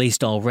series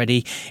released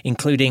already,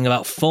 including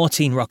about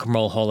 14 Rock and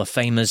Roll Hall of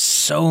Famers,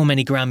 so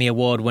many Grammy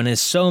Award winners,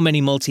 so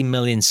many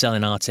multi-million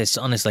selling artists.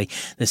 Honestly,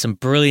 there's some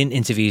brilliant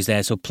interviews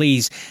there, so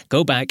please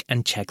go back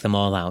and check them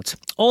all out.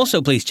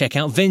 Also, please check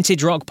out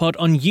Vintage Rock Pod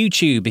on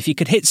YouTube. If you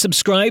could hit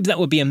subscribe, that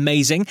would be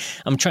amazing.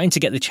 I'm trying to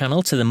get the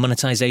channel to the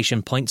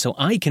monetization point so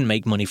I can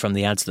make money from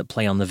the ads that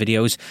play on the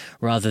videos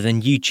rather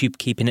than YouTube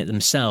keeping it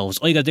themselves.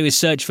 All you gotta do is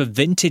search for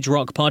Vintage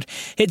Rock Pod,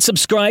 hit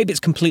subscribe, it's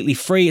completely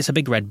free, it's a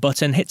big red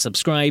button, hit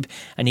subscribe,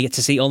 and you get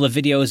to see all the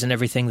videos and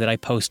everything that I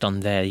post on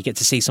there. You get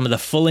to see some of the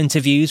full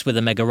interviews with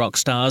the mega rock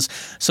stars,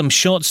 some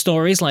short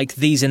stories like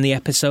these in the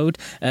episode,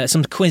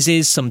 some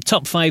quizzes, some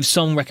top 5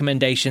 song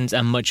recommendations,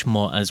 and much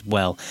more as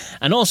well.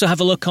 And also have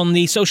a look on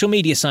the social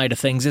media side of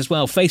things as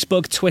well.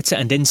 Facebook, Twitter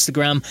and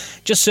Instagram.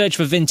 Just search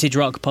for Vintage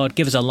Rock Pod,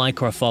 give us a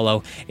like or a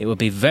follow. It would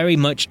be very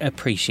much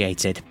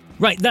appreciated.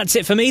 Right, that's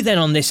it for me then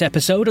on this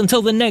episode.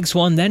 Until the next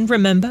one then,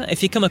 remember,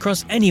 if you come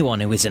across anyone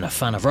who isn't a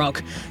fan of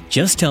rock,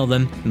 just tell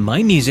them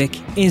my music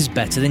is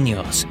better than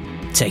yours.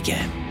 Take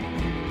care.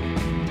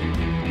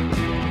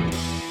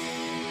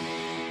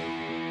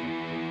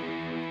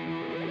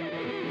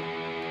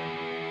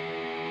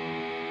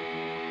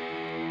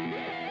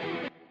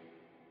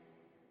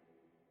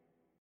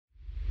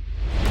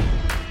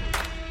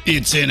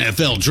 It's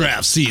NFL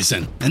draft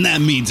season, and that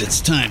means it's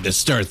time to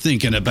start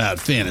thinking about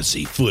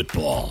fantasy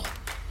football.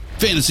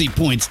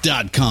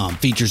 FantasyPoints.com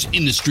features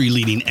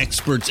industry-leading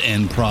experts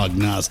and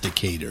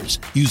prognosticators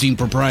using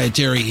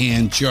proprietary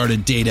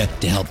hand-charted data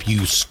to help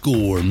you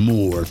score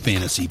more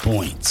fantasy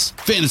points.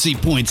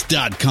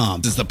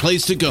 FantasyPoints.com is the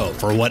place to go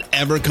for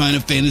whatever kind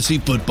of fantasy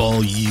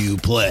football you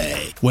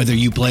play. Whether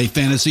you play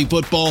fantasy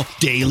football,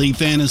 daily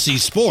fantasy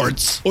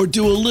sports, or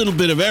do a little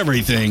bit of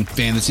everything,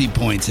 Fantasy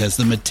Points has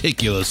the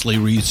meticulously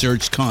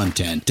researched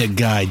content to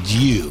guide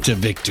you to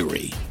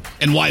victory.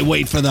 And why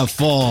wait for the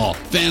fall?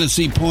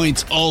 Fantasy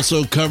Points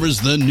also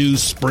covers the new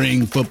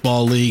spring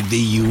football league,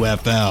 the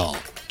UFL.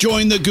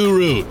 Join the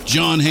guru,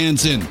 John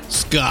Hansen,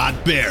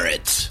 Scott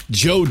Barrett,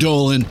 Joe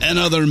Dolan, and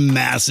other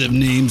massive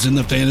names in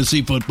the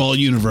fantasy football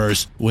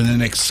universe with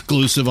an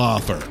exclusive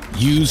offer.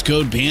 Use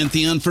code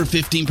Pantheon for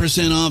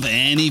 15% off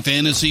any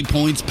Fantasy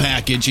Points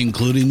package,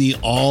 including the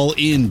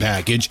all-in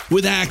package,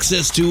 with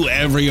access to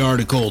every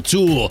article,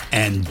 tool,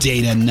 and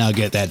data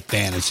nugget that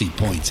Fantasy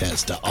Points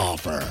has to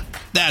offer.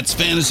 That's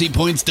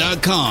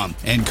FantasyPoints.com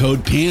and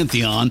code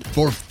Pantheon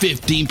for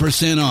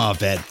 15%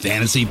 off at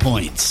Fantasy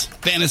Points.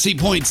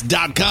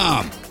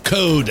 FantasyPoints.com,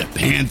 code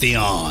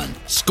Pantheon.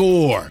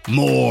 Score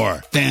more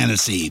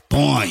fantasy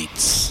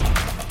points.